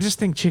like, I just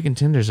think chicken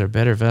tenders are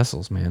better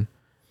vessels, man.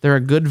 They're a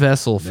good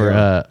vessel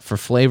for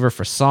flavor,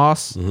 for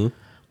sauce.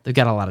 They've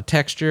got a lot of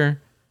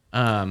texture.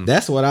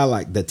 That's what I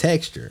like, the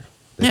texture.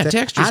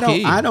 Texture's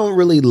key. I don't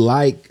really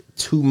like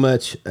too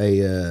much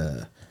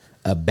a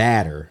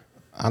batter.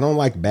 I don't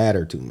like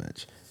batter too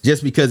much.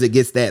 just because it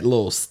gets that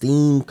little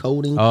steam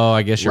coating. Oh,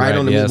 I guess you're right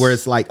on the yes. meat, where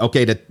it's like,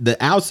 okay, the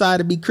outside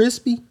would be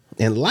crispy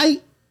and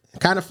light,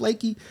 kind of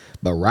flaky,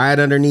 but right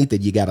underneath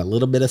it, you got a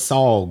little bit of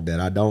sog that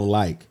I don't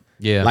like.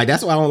 Yeah. Like,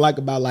 that's what I don't like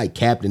about like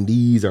Captain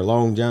D's or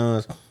Long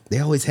John's. They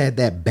always had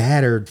that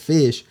battered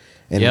fish,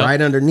 and right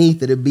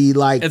underneath it'd be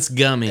like it's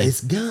gummy.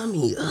 It's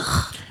gummy.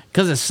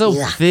 Because it's so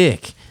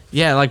thick.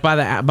 Yeah, like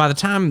by the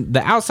time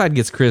the outside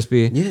gets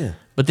crispy,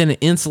 but then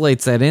it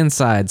insulates that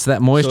inside, so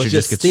that moisture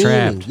just gets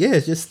trapped. Yeah,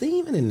 it's just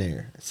steaming in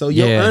there. So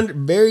your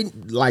very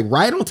like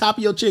right on top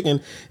of your chicken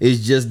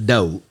is just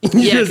dough.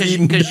 Yeah,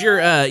 because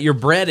you're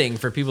breading,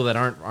 for people that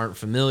aren't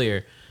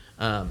familiar.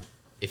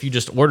 If you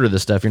just order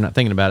this stuff, you're not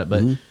thinking about it,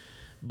 but.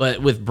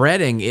 But with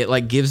breading, it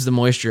like gives the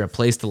moisture a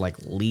place to like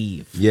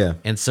leave. Yeah.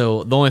 And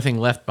so the only thing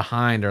left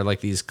behind are like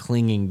these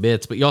clinging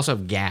bits, but you also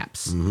have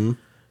gaps. And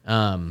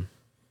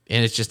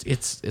it's just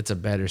it's a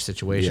better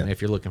situation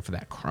if you're looking for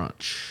that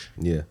crunch.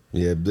 Yeah.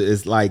 But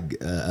it's like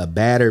a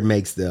batter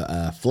makes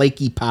the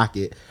flaky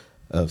pocket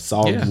of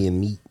soggy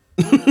and meat.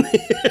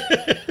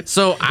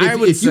 So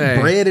if you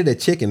breaded a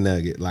chicken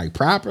nugget like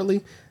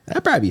properly,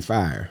 that'd probably be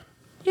fire.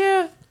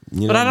 Yeah.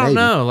 But I don't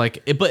know.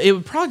 Like but it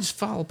would probably just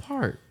fall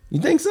apart. You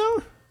think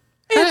so?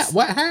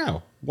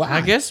 How? Why?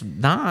 I guess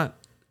not.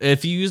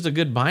 If you used a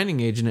good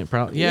binding agent, it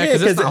probably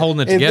because it's not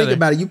holding it together. And think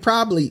about it. You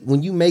probably,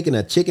 when you making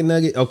a chicken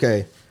nugget,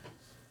 okay,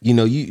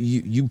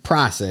 you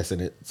processing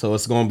it, so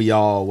it's gonna be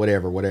all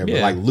whatever,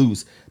 like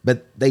loose.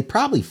 But they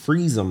probably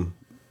freeze them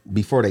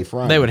before they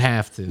fry. They would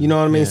have to. You know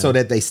what I mean? So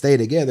that they stay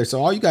together.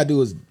 So all you gotta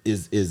do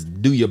is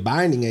do your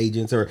binding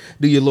agents or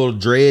do your little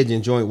dredge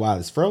and joint while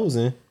it's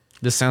frozen.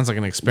 This sounds like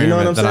an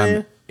experiment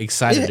I'm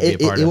excited to be a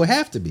part of. It would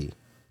have to be.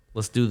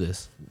 Let's do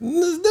this.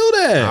 Let's do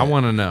that. I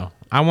want to know.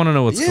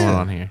 What's going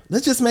on here.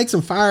 Let's just make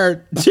some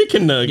fire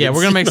chicken nuggets. Yeah,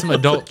 we're gonna make some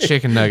adult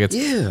chicken nuggets.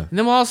 Yeah, and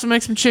then we'll also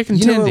make some chicken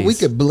tendies. You know what? We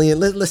could blend.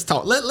 Let's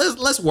talk.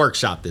 Let's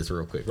workshop this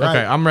real quick. Right?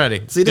 Okay, I'm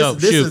ready. See,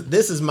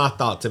 this is my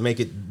thought to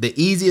make it the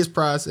easiest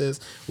process.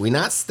 We're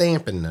not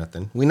stamping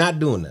nothing. We're not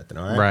doing nothing.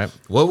 All right. Right.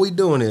 What we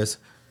doing is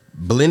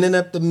blending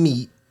up the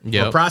meat.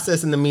 We're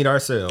processing the meat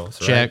ourselves.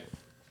 Check.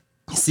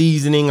 Right?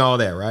 Seasoning, all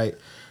that. Right.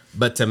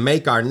 But to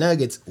make our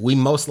nuggets, we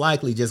most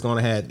likely just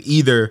gonna have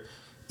either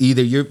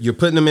you're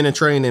putting them in a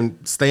tray and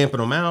stamping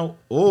them out,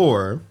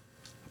 or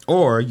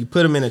you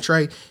put them in a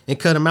tray and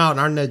cut them out, and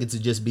our nuggets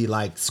would just be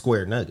like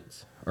square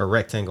nuggets or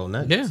rectangle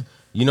nuggets. Yeah,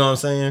 you know what I'm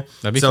saying?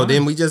 That'd be so fine.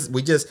 Then we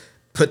just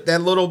put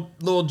that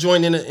little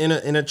joint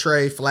in a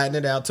tray, flatten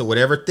it out to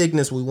whatever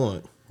thickness we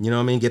want. You know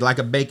what I mean? Get like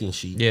a baking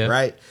sheet,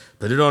 right?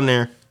 Put it on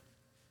there.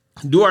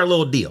 Do our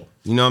little deal.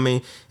 You know what I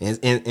mean?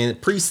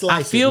 And pre-slice.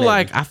 I feel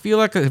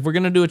like if we're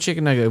gonna do a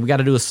chicken nugget, we got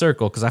to do a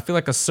circle, because I feel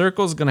like a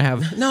circle is gonna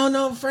have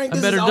no, Frank.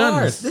 This is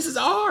ours. This is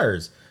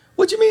ours.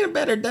 What you mean a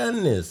better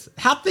done this?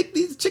 How thick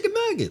these chicken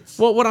nuggets?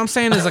 Well, what I'm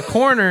saying is a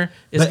corner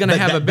is gonna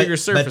have a bigger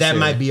surface. But that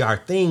might be our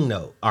thing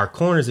though. Our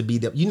corners would be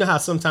the. You know how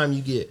sometimes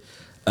you get.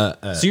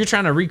 So you're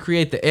trying to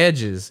recreate the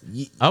edges.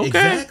 Okay.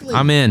 Exactly.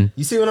 I'm in.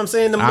 You see what I'm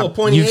saying? Them little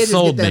pointy edges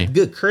get that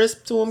good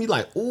crisp to them. You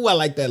like, ooh, I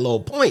like that little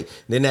point.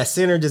 Then that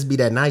center just be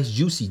that nice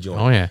juicy joint.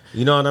 Oh yeah.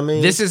 You know what I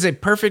mean? This is a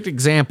perfect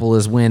example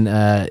is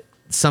when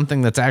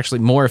something that's actually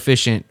more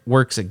efficient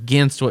works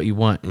against what you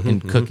want in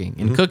cooking.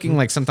 In cooking,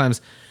 like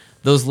sometimes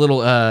those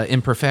little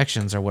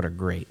imperfections are what are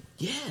great.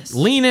 Yes.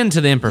 Lean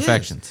into the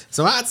imperfections. Yes.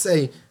 So I'd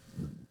say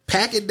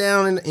pack it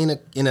down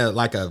in a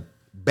like a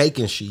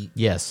baking sheet.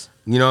 Yes.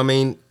 You know what I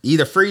mean?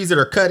 Either freeze it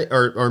or cut it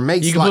or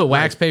make. You can put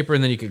wax paper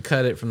and then you can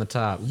cut it from the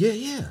top. Yeah.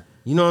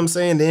 You know what I'm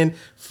saying? Then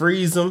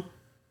freeze them,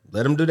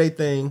 let them do their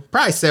thing.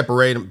 Probably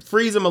separate them,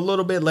 freeze them a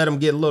little bit, let them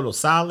get a little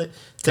solid.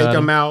 Take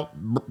them out,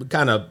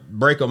 kind of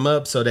break them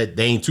up so that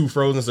they ain't too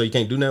frozen, so you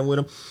can't do nothing with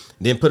them.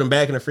 Then put them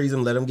back in the freezer,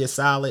 let them get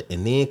solid,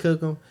 and then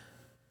cook them.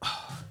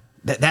 Oh,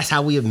 that's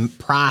how we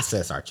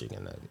process our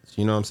chicken nuggets.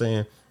 You know what I'm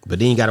saying? But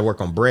then you got to work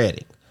on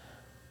breading.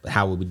 But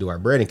how would we do our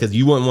breading? Because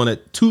you wouldn't want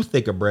it too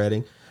thick of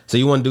breading. So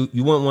you wouldn't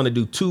want to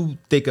do too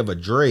thick of a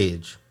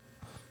dredge,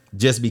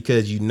 just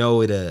because you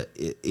know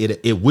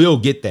it will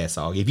get that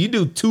soggy. If you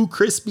do too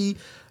crispy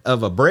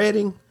of a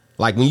breading,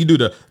 like when you do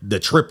the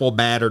triple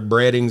battered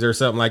breadings or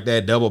something like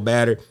that, double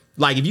battered,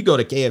 like if you go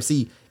to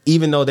KFC,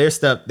 even though their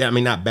stuff, I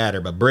mean not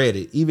battered but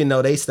breaded, even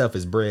though their stuff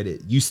is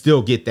breaded, you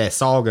still get that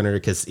sog under there,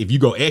 because if you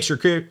go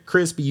extra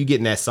crispy, you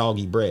getting that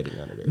soggy breading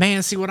under there.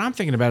 Man, see, what I'm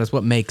thinking about is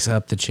what makes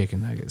up the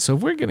chicken nugget. So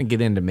if we're gonna get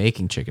into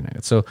making chicken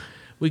nuggets, so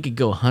we could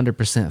go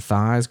 100%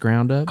 thighs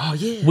ground up. Oh,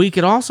 yeah. We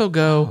could also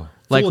go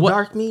like what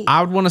dark meat.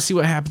 I would want to see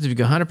what happens if you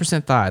go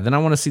 100% thigh. Then I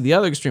want to see the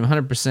other extreme,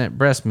 100%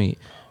 breast meat,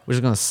 which is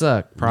going to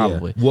suck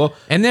probably. Yeah. Well,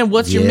 and then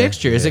what's your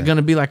mixture? Is it going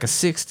to be like a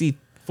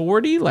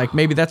 60-40? Like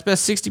maybe that's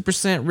best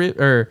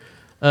 60%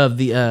 of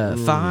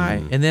the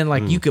thigh, and then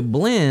like you could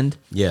blend.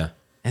 Yeah.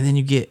 And then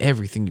you get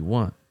everything you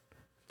want.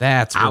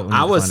 That's what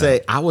I would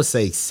say. I would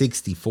say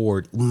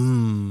 60-40.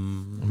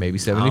 Maybe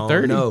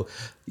 70-30. No.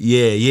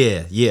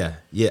 Yeah.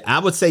 I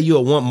would say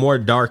you'll want more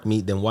dark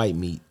meat than white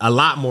meat. A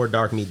lot more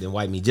dark meat than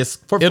white meat,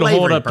 just for it'll flavoring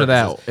hold up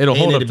purposes. To that. It'll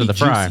hold up to the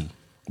fry.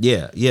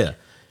 Yeah.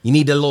 You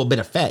need a little bit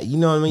of fat. You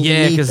know what I mean?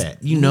 Yeah, because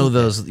you know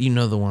those. You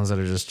know the ones that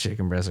are just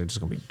chicken breasts are just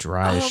gonna be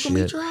dry as shit.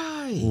 Gonna be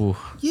dry. Ooh.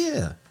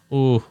 Yeah.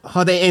 Ooh.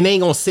 Oh, they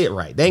ain't gonna sit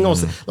right. They ain't gonna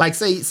sit, like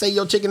say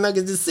your chicken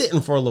nuggets is sitting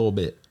for a little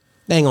bit.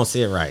 They ain't gonna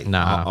sit right.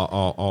 Nah.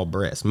 All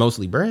breast,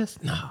 mostly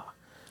breast. No.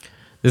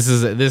 This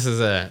is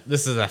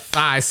a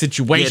thigh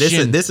situation.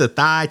 Yeah, this is a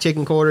thigh,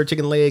 chicken quarter,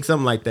 chicken leg,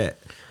 something like that.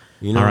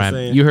 You know All what right, I'm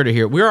saying? you heard it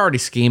here. We're already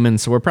scheming,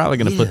 so we're probably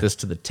going to put this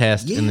to the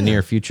test in the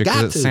near future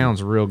because it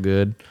sounds real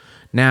good.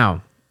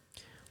 Now,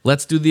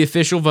 let's do the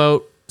official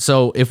vote.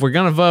 So if we're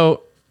going to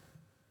vote,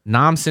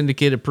 Nom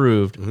Syndicate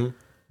approved,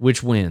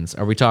 which wins?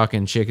 Are we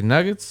talking chicken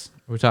nuggets?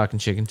 Or are we talking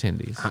chicken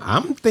tendies?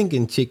 I'm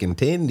thinking chicken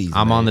tendies.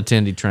 I'm on the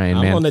tendy train,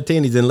 man. I'm on the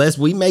tendies. Unless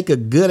we make a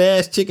good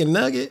ass chicken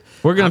nugget,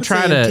 we're going to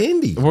try to.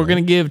 Tendies, we're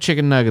going to give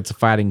chicken nuggets a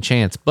fighting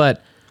chance,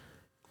 but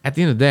at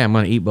the end of the day, I'm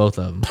going to eat both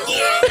of them.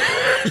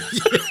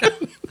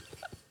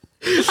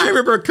 I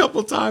remember a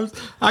couple times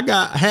I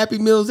got Happy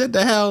Meals at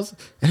the house,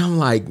 and I'm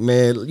like,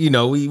 man, you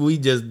know, we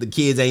just the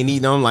kids ain't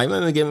eating. I'm like,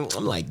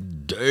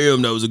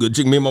 damn, that was a good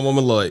chicken. Me and my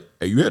mama like,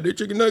 hey, you had that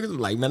chicken nuggets? I'm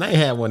like, man, I ain't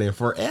had one in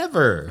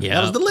forever. Yeah,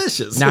 that was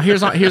delicious. Now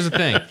here's the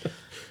thing.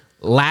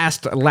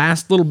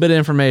 Last little bit of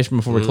information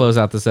before we close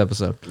out this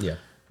episode. Yeah.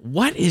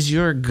 What is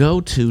your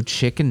go-to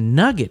chicken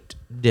nugget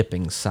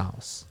dipping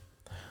sauce?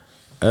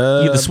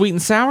 You the sweet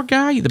and sour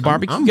guy? You the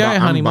barbecue guy?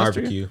 Honey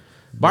mustard?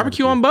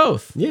 Barbecue on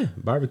both. Yeah,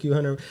 barbecue,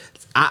 honey.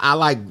 I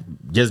like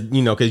just,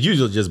 you know, because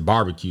usually just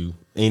barbecue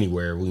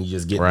anywhere when you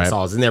just get the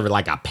sauce. It's never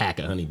like a pack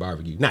of honey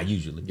barbecue. Not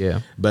usually.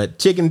 Yeah. But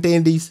chicken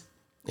tendies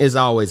is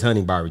always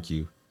honey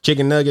barbecue.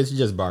 Chicken nuggets,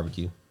 just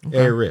barbecue. Okay.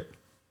 Every rip.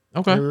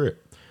 Okay. Every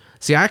rip.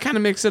 See, I kind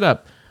of mix it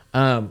up.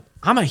 I'm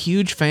a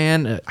huge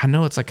fan. I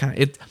know it's like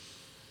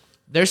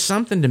there's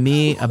something to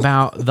me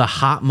about the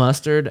hot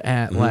mustard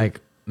at like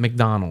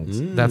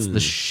McDonald's. That's the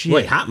shit.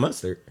 Wait, hot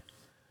mustard?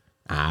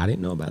 I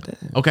didn't know about that.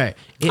 Okay.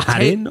 I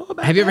didn't know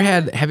about Have you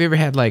ever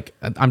had like,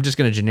 I'm just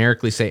going to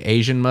generically say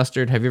Asian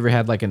mustard. Have you ever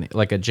had like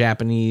a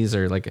Japanese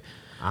or like,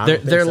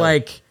 they're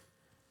like,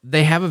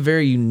 they have a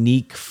very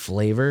unique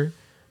flavor,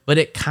 but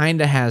it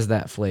kind of has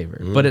that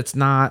flavor, but it's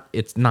not.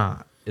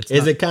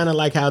 Is it kind of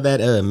like how that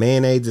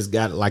mayonnaise has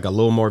got like a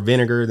little more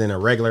vinegar than a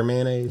regular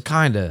mayonnaise?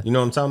 Kind of. You know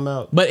what I'm talking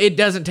about? But it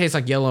doesn't taste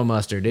like yellow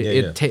mustard.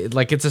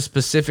 Like it's a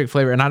specific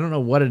flavor, and I don't know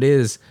what it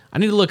is. I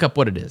need to look up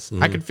what it is.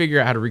 I could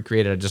figure out how to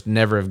recreate it. I just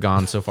never have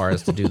gone so far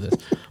as to do this.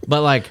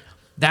 But like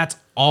that's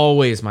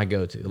always my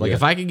go-to. Like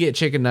if I could get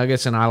chicken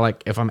nuggets, and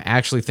if I'm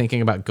actually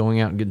thinking about going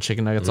out and getting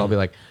chicken nuggets, I'll be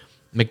like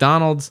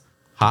McDonald's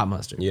hot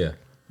mustard. Yeah.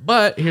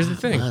 But here's the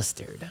thing.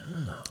 Mustard.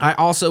 I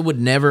also would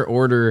never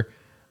order.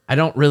 I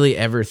don't really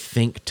ever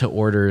think to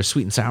order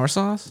sweet and sour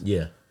sauce.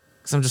 Yeah.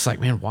 Because I'm just like,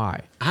 man,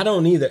 why? I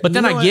don't either. But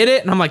then I get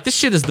it, and I'm like, this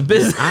shit is the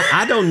business.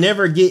 I don't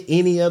never get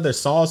any other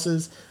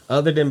sauces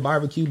other than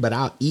barbecue, but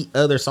I'll eat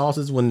other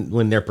sauces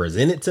when they're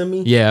presented to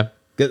me. Yeah.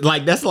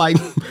 Like, that's like,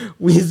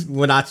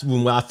 when I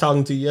was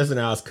talking to you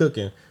yesterday, I was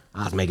cooking.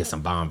 I was making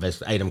some bomb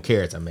vegetables. Ate them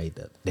carrots I made.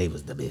 They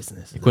was the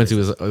business.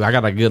 Quincy I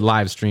got a good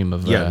live stream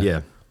of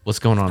what's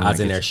going on. I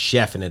was in there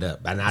chefing it up,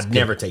 and I'd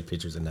never take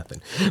pictures of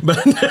nothing.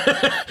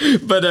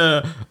 But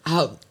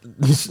I'll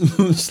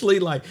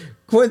sleep like,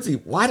 Quincy,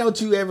 why don't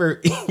you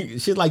ever?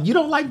 She's like, you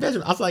don't like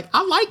vegetables. I was like,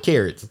 I like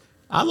carrots.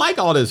 I like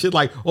all this. She's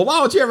like, well, why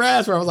don't you ever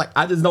ask for it? I was like,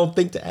 I just don't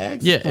think to ask.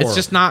 Yeah, it's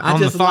just not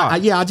on the thought.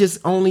 I just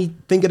only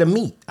think of the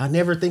meat. I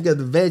never think of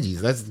the veggies.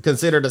 That's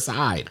considered a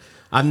side.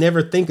 I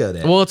never think of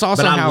that. Well, it's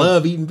also but I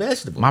love eating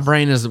vegetables. My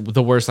brain is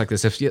the worst like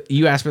this. If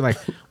you ask me like,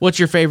 what's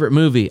your favorite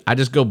movie? I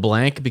just go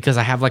blank because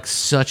I have like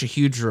such a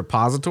huge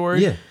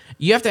repository. Yeah.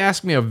 You have to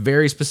ask me a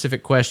very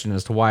specific question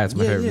as to why it's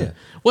my favorite movie.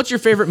 What's your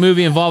favorite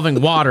movie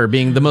involving water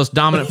being the most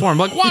dominant form?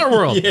 Like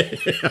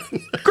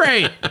Waterworld.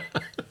 Great.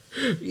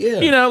 Yeah.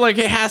 You know, like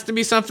it has to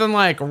be something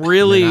like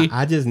really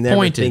I just never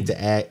pointed.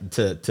 think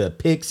to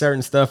pick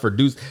certain stuff or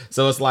do.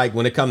 So it's like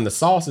when it comes to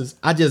sauces,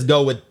 I just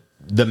go with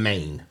the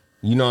main.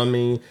 You know what I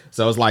mean?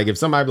 So it's like if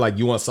somebody be like,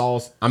 you want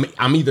sauce?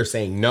 I'm either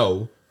saying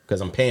no because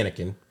I'm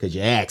panicking because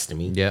you asked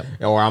me. Yeah.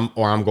 Or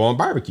I'm going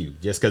barbecue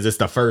just because it's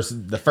the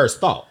first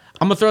thought.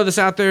 I'm gonna throw this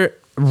out there.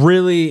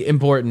 Really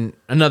important.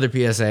 Another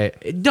PSA: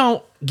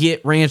 don't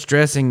get ranch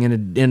dressing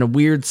in a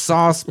weird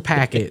sauce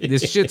packet.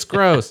 This shit's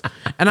gross.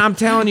 And I'm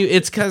telling you,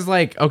 it's because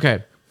like,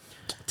 okay,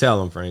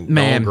 tell them, Frank.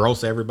 Man, don't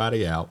gross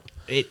everybody out.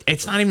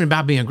 It's not even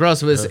about being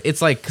gross.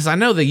 It's like because I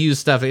know they use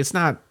stuff. It's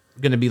not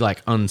gonna be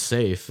like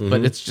unsafe,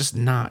 but it's just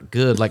not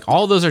good. Like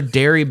all those are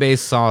dairy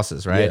based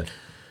sauces, right? Yeah.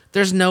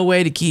 There's no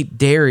way to keep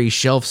dairy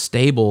shelf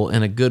stable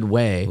in a good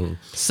way.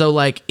 So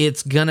like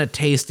it's gonna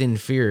taste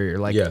inferior.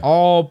 Like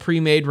all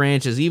pre-made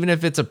ranches, even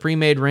if it's a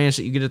pre-made ranch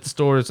that you get at the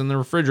store, it's in the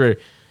refrigerator,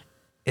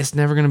 it's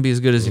never gonna be as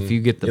good as if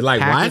you get the. You're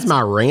like, why is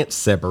my ranch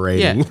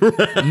separating?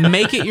 Yeah.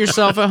 Make it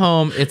yourself at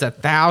home. It's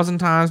 1,000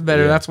 times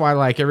better. That's why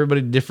like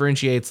everybody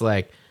differentiates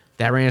like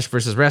that ranch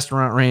versus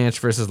restaurant ranch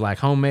versus like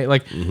homemade.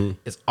 Like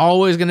it's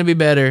always gonna be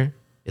better.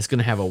 It's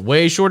gonna have a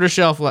way shorter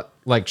shelf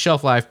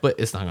life, but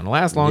it's not gonna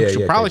last long.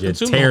 You'll probably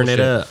consume tearing it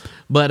up.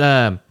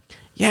 But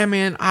Yeah,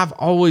 man, I've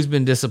always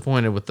been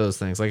disappointed with those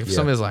things. Like if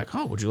somebody's like,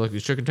 "Oh, would you like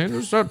these chicken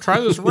tenders? So try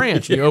this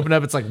ranch." And you open it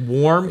up, it's like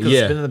warm because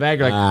it's been in the bag.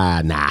 You're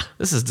like, nah,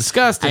 this is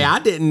disgusting. Hey, I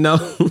didn't know.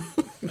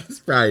 It's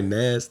probably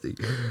nasty,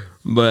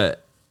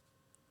 but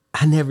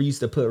I never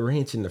used to put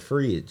ranch in the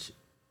fridge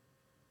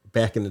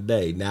back in the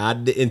day. Now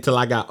until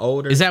I got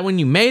older. Is that when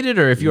you made it,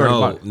 or if you already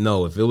bought it?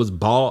 No, if it was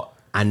bought,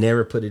 I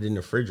never put it in the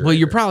refrigerator. Well,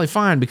 you're probably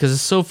fine because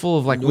it's so full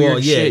of like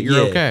weird shit.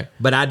 You're okay.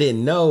 But I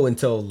didn't know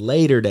until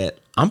later that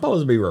I'm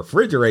supposed to be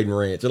refrigerating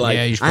ranch.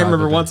 Like, I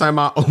remember one time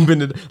I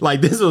opened it.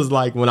 Like this was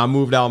like when I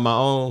moved out on my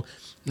own.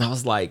 And I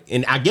was like,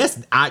 and I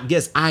guess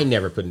I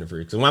never put it in the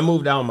fridge. So when I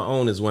moved out on my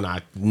own is when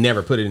I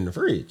never put it in the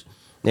fridge.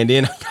 And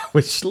then I got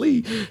with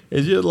Schlee,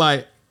 it's just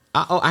like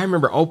I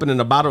remember opening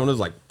the bottle and it was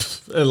like.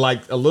 And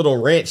like a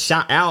little ranch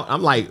shot out.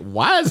 I'm like,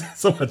 why is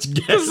so much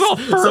gas? It's all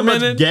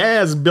fermented. So much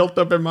gas built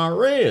up in my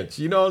ranch.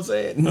 You know what I'm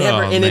saying?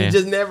 Never, and man. it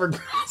just never.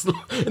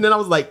 And then I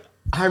was like,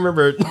 I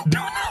remember doing.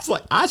 I was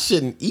like, I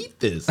shouldn't eat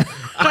this.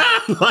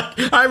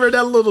 I remember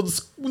that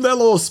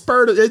little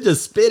spurt. It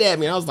just spit at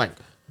me. I was like,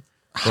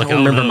 I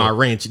don't remember my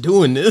ranch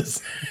doing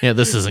this. Yeah,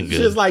 this isn't good.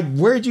 She's like,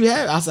 where'd you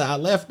have it? I said, I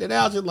left it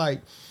out. She's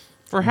like.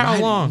 For how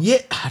long? Yeah,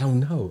 I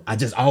don't know. I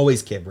just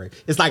always kept ranch.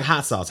 It's like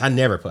hot sauce. I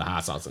never put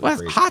hot sauce in the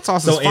fridge. Hot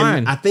sauce is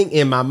fine. I think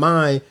in my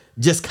mind,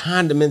 just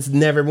condiments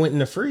never went in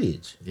the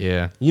fridge.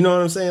 Yeah. You know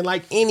what I'm saying?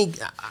 Like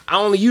I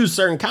only use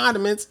certain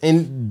condiments,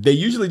 and they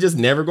usually just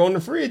never go in the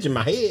fridge in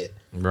my head.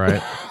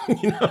 Right.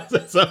 You know what I'm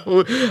saying?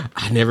 So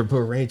I never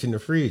put ranch in the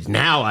fridge.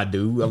 Now I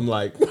do. I'm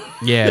like,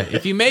 yeah.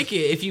 If you make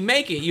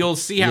it, you'll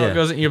see how it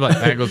goes. And you're like,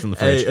 that goes in the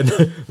fridge.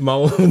 Hey, my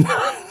own.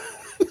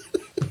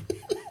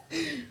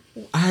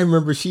 I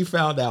remember she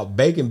found out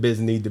bacon bits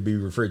need to be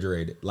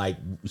refrigerated. Like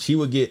she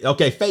would get,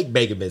 fake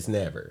bacon bits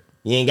never.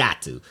 You ain't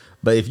got to.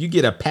 But if you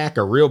get a pack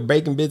of real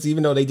bacon bits,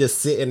 even though they just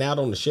sitting out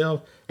on the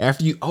shelf,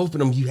 after you open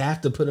them, you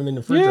have to put them in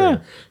the refrigerator. Yeah.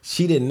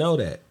 She didn't know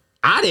that.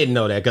 I didn't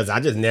know that because I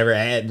just never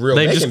had real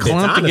bacon bits. They just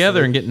clump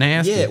together and get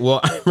nasty. Yeah, well,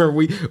 I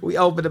remember we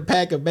opened a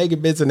pack of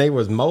bacon bits and they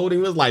was moldy.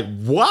 It was like,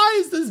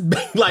 why is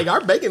this like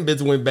our bacon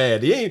bits went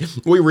bad?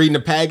 We reading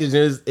the package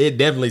and it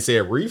definitely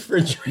said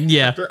refrigerator.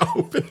 Yeah. After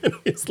opening,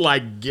 it's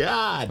like,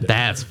 God,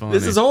 that's funny.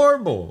 This is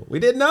horrible.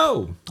 We didn't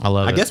know. I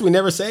love it. I guess we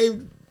never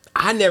saved.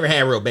 I never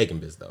had real bacon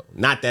bits though.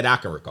 Not that I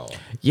can recall.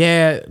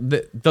 Yeah,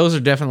 those are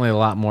definitely a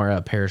lot more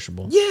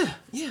perishable. Yeah.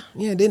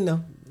 Didn't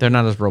know. They're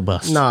not as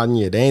robust. Nah,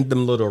 yeah, they ain't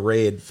them little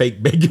red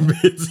fake bacon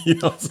bits. You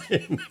know what I'm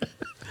saying?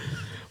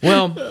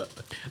 Well,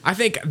 I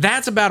think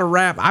that's about a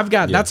wrap.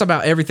 That's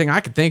about everything I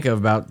could think of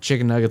about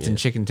chicken nuggets and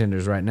chicken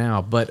tenders right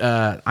now. But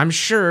I'm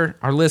sure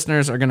our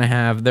listeners are going to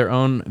have their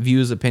own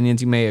views,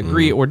 opinions. You may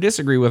agree or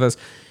disagree with us.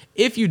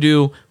 If you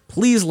do,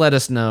 please let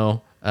us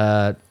know.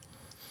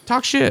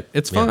 Talk shit.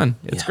 It's fun.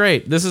 It's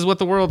great. This is what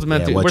the world's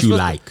meant to. What you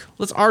like.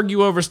 Let's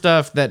argue over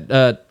stuff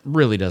that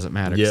really doesn't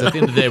matter. Because at the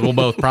end of the day, we'll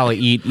both probably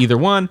eat either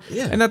one,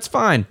 and that's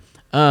fine.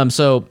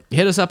 So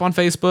hit us up on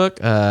Facebook.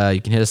 You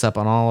can hit us up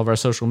on all of our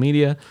social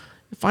media.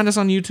 Find us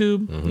on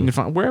YouTube. You can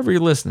find wherever you're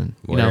listening.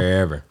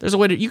 Wherever. There's a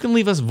way you can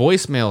leave us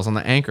voicemails on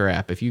the Anchor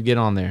app if you get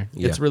on there.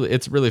 Yeah.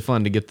 It's really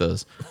fun to get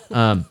those.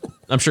 I'm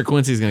sure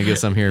Quincy's going to get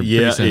some here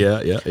pretty soon.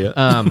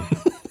 Yeah.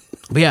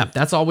 But yeah,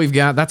 that's all we've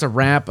got. That's a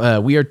wrap.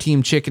 We are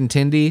Team Chicken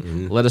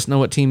Tendy. Let us know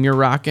what team you're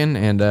rocking,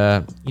 and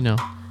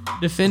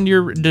defend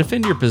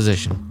your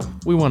position.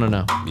 We want to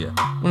know. Yeah,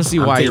 want to see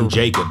why Team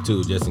Jacob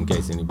too, just in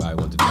case anybody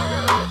wants to know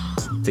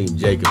that. Team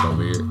Jacob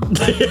over here.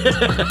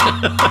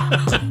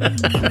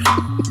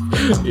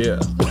 Yeah.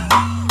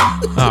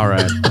 All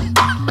right.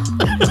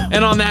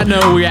 And on that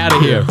note, we out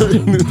of here.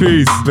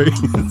 Peace.